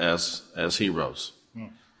pedestal as heroes.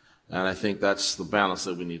 And I think that's the balance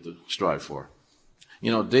that we need to strive for.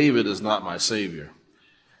 You know, David is not my savior.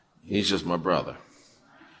 He's just my brother.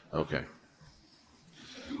 Okay.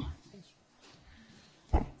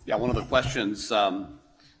 Yeah, one of the questions that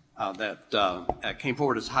came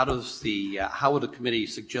forward is how would the committee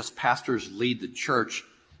suggest pastors lead the church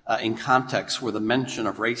in contexts where the mention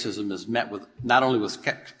of racism is met with not only with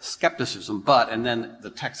skepticism, but, and then the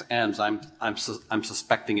text ends, I'm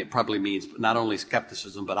suspecting it probably means not only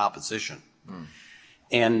skepticism, but opposition.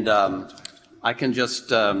 And I can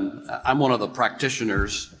just, I'm one of the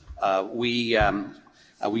practitioners. We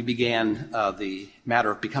began the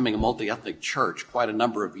matter of becoming a multi-ethnic church quite a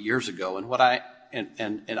number of years ago. And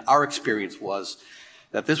and our experience was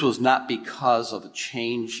that this was not because of a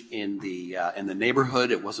change in the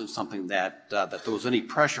neighborhood. It wasn't something that there was any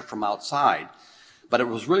pressure from outside, but it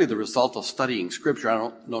was really the result of studying Scripture. I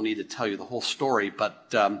don't need to tell you the whole story,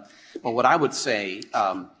 but what I would say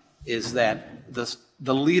is that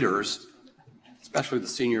the leaders, especially the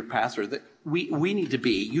senior pastor, that you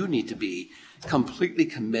need to be completely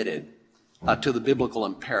committed to the biblical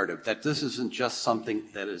imperative, that this isn't just something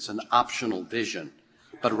that is an optional vision,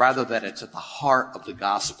 but rather that it's at the heart of the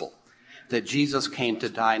gospel, that Jesus came to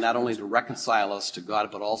die not only to reconcile us to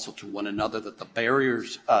God, but also to one another, that the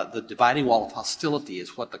barriers, the dividing wall of hostility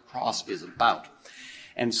is what the cross is about.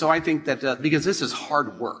 And so I think that because this is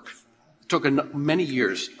hard work, it took many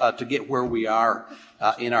years to get where we are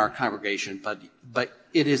in our congregation, but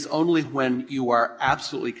it is only when you are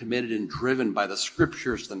absolutely committed and driven by the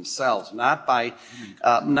Scriptures themselves, not by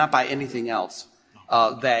anything else,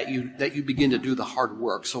 that you begin to do the hard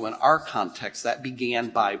work. So in our context, that began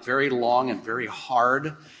by very long and very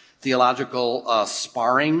hard theological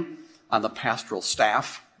sparring on the pastoral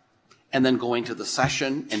staff, and then going to the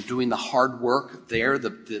session and doing the hard work there,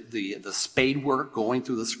 the spade work, going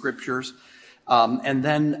through the Scriptures. And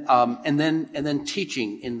then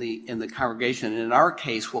teaching in the congregation. And in our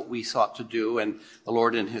case, what we sought to do, and the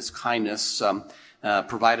Lord in His kindness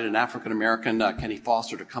provided an African American, Kenny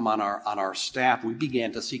Foster, to come on our staff. We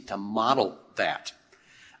began to seek to model that.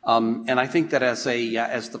 And I think that as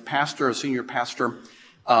the pastor, a senior pastor,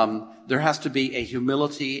 there has to be a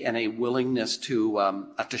humility and a willingness to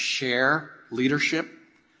share leadership.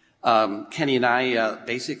 Kenny and I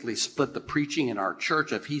basically split the preaching in our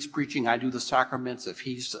church. If he's preaching, I do the sacraments.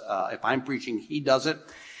 If I'm preaching, he does it.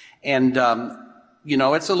 And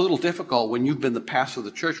it's a little difficult when you've been the pastor of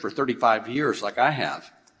the church for 35 years, like I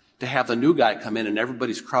have, to have the new guy come in and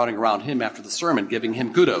everybody's crowding around him after the sermon, giving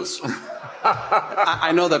him kudos.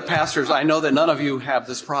 I know that none of you have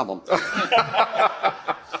this problem.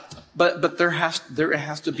 But there has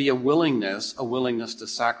to be a willingness to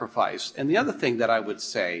sacrifice. And the other thing that I would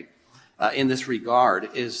say in this regard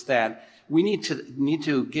is that we need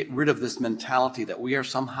to get rid of this mentality that we are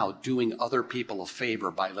somehow doing other people a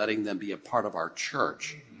favor by letting them be a part of our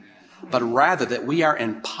church, but rather that we are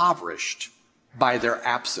impoverished by their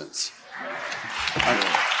absence.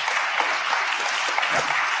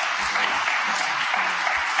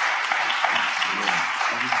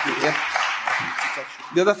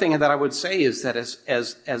 The other thing that I would say is that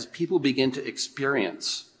as people begin to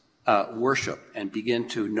experience worship and begin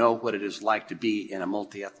to know what it is like to be in a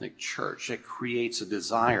multi-ethnic church, it creates a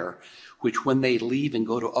desire which when they leave and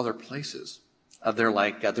go to other places, They're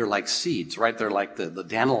like seeds, right? They're like the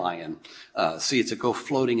dandelion seeds that go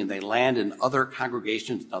floating, and they land in other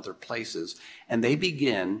congregations and other places, and they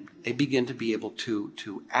begin to be able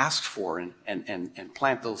to ask for and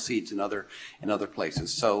plant those seeds in other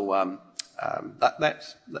places. So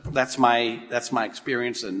that's my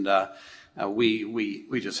experience, and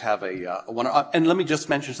we just have a one. And let me just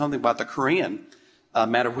mention something about the Korean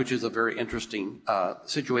matter, which is a very interesting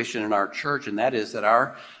situation in our church, and that is that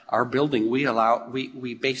our building,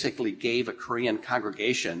 we basically gave a Korean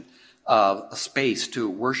congregation a space to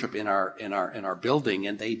worship in our building,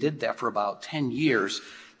 and they did that for about 10 years.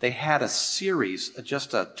 They had a series,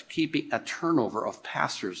 keeping a turnover of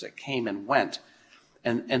pastors that came and went,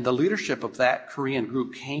 and the leadership of that Korean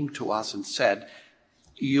group came to us and said,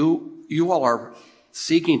 "You all are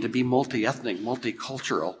seeking to be multi-ethnic,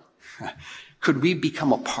 multicultural. Could we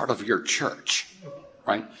become a part of your church?"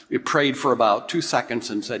 Right? We prayed for about 2 seconds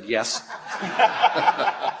and said yes.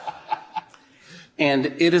 And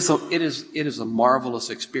it is a marvelous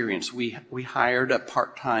experience. We hired a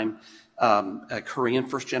part-time Korean,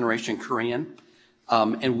 first-generation Korean,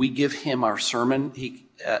 and we give him our sermon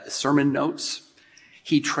notes.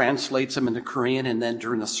 He translates them into Korean, and then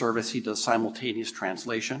during the service, he does simultaneous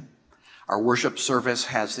translation. Our worship service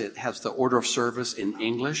has the order of service in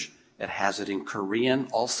English. It has it in Korean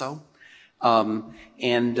also.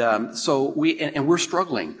 So we're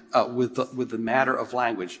struggling with the matter of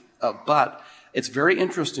language. But it's very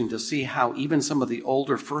interesting to see how even some of the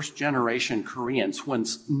older first-generation Koreans, when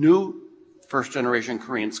new first-generation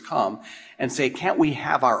Koreans come and say, "Can't we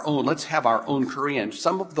have our own? Let's have our own Korean."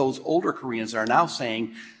 Some of those older Koreans are now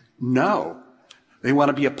saying, "No." They want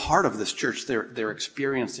to be a part of this church. They're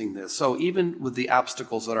experiencing this. So even with the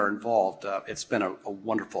obstacles that are involved, it's been a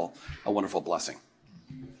wonderful blessing.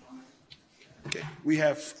 Okay, we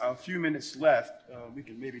have a few minutes left. We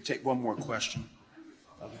can maybe take one more question.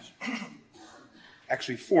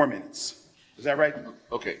 Actually, 4 minutes. Is that right?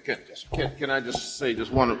 Okay. Can I just say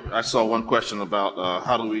just one? I saw one question about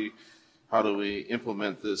how do we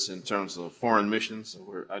implement this in terms of foreign missions?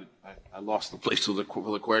 I lost the place for the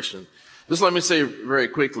question. Just let me say very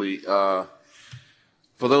quickly, for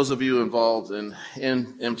those of you involved in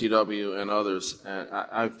MTW and others,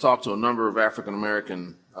 I've talked to a number of African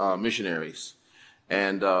American missionaries,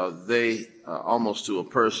 and they almost to a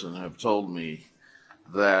person have told me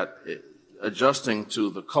that adjusting to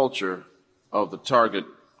the culture of the target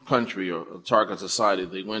country or target society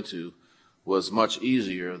they went to was much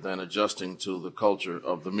easier than adjusting to the culture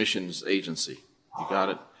of the missions agency. You got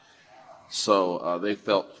it? So they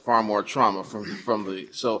felt far more trauma from the.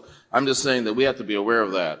 So I'm just saying that we have to be aware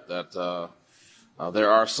of that there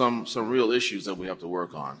are some real issues that we have to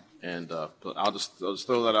work on. And but I'll just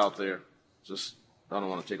throw that out there. I don't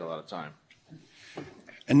want to take a lot of time.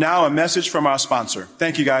 And now a message from our sponsor.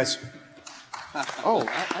 Thank you, guys. Oh,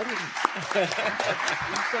 I didn't. You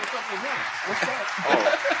said a couple of minutes. What's that?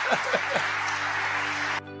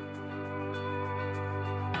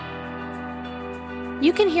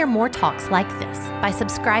 You can hear more talks like this by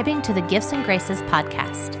subscribing to the Gifts and Graces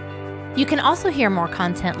podcast. You can also hear more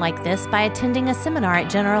content like this by attending a seminar at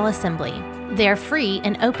General Assembly. They are free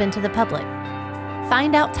and open to the public.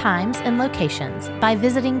 Find out times and locations by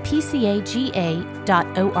visiting pcaga.org.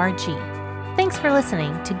 Thanks for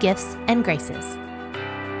listening to Gifts and Graces.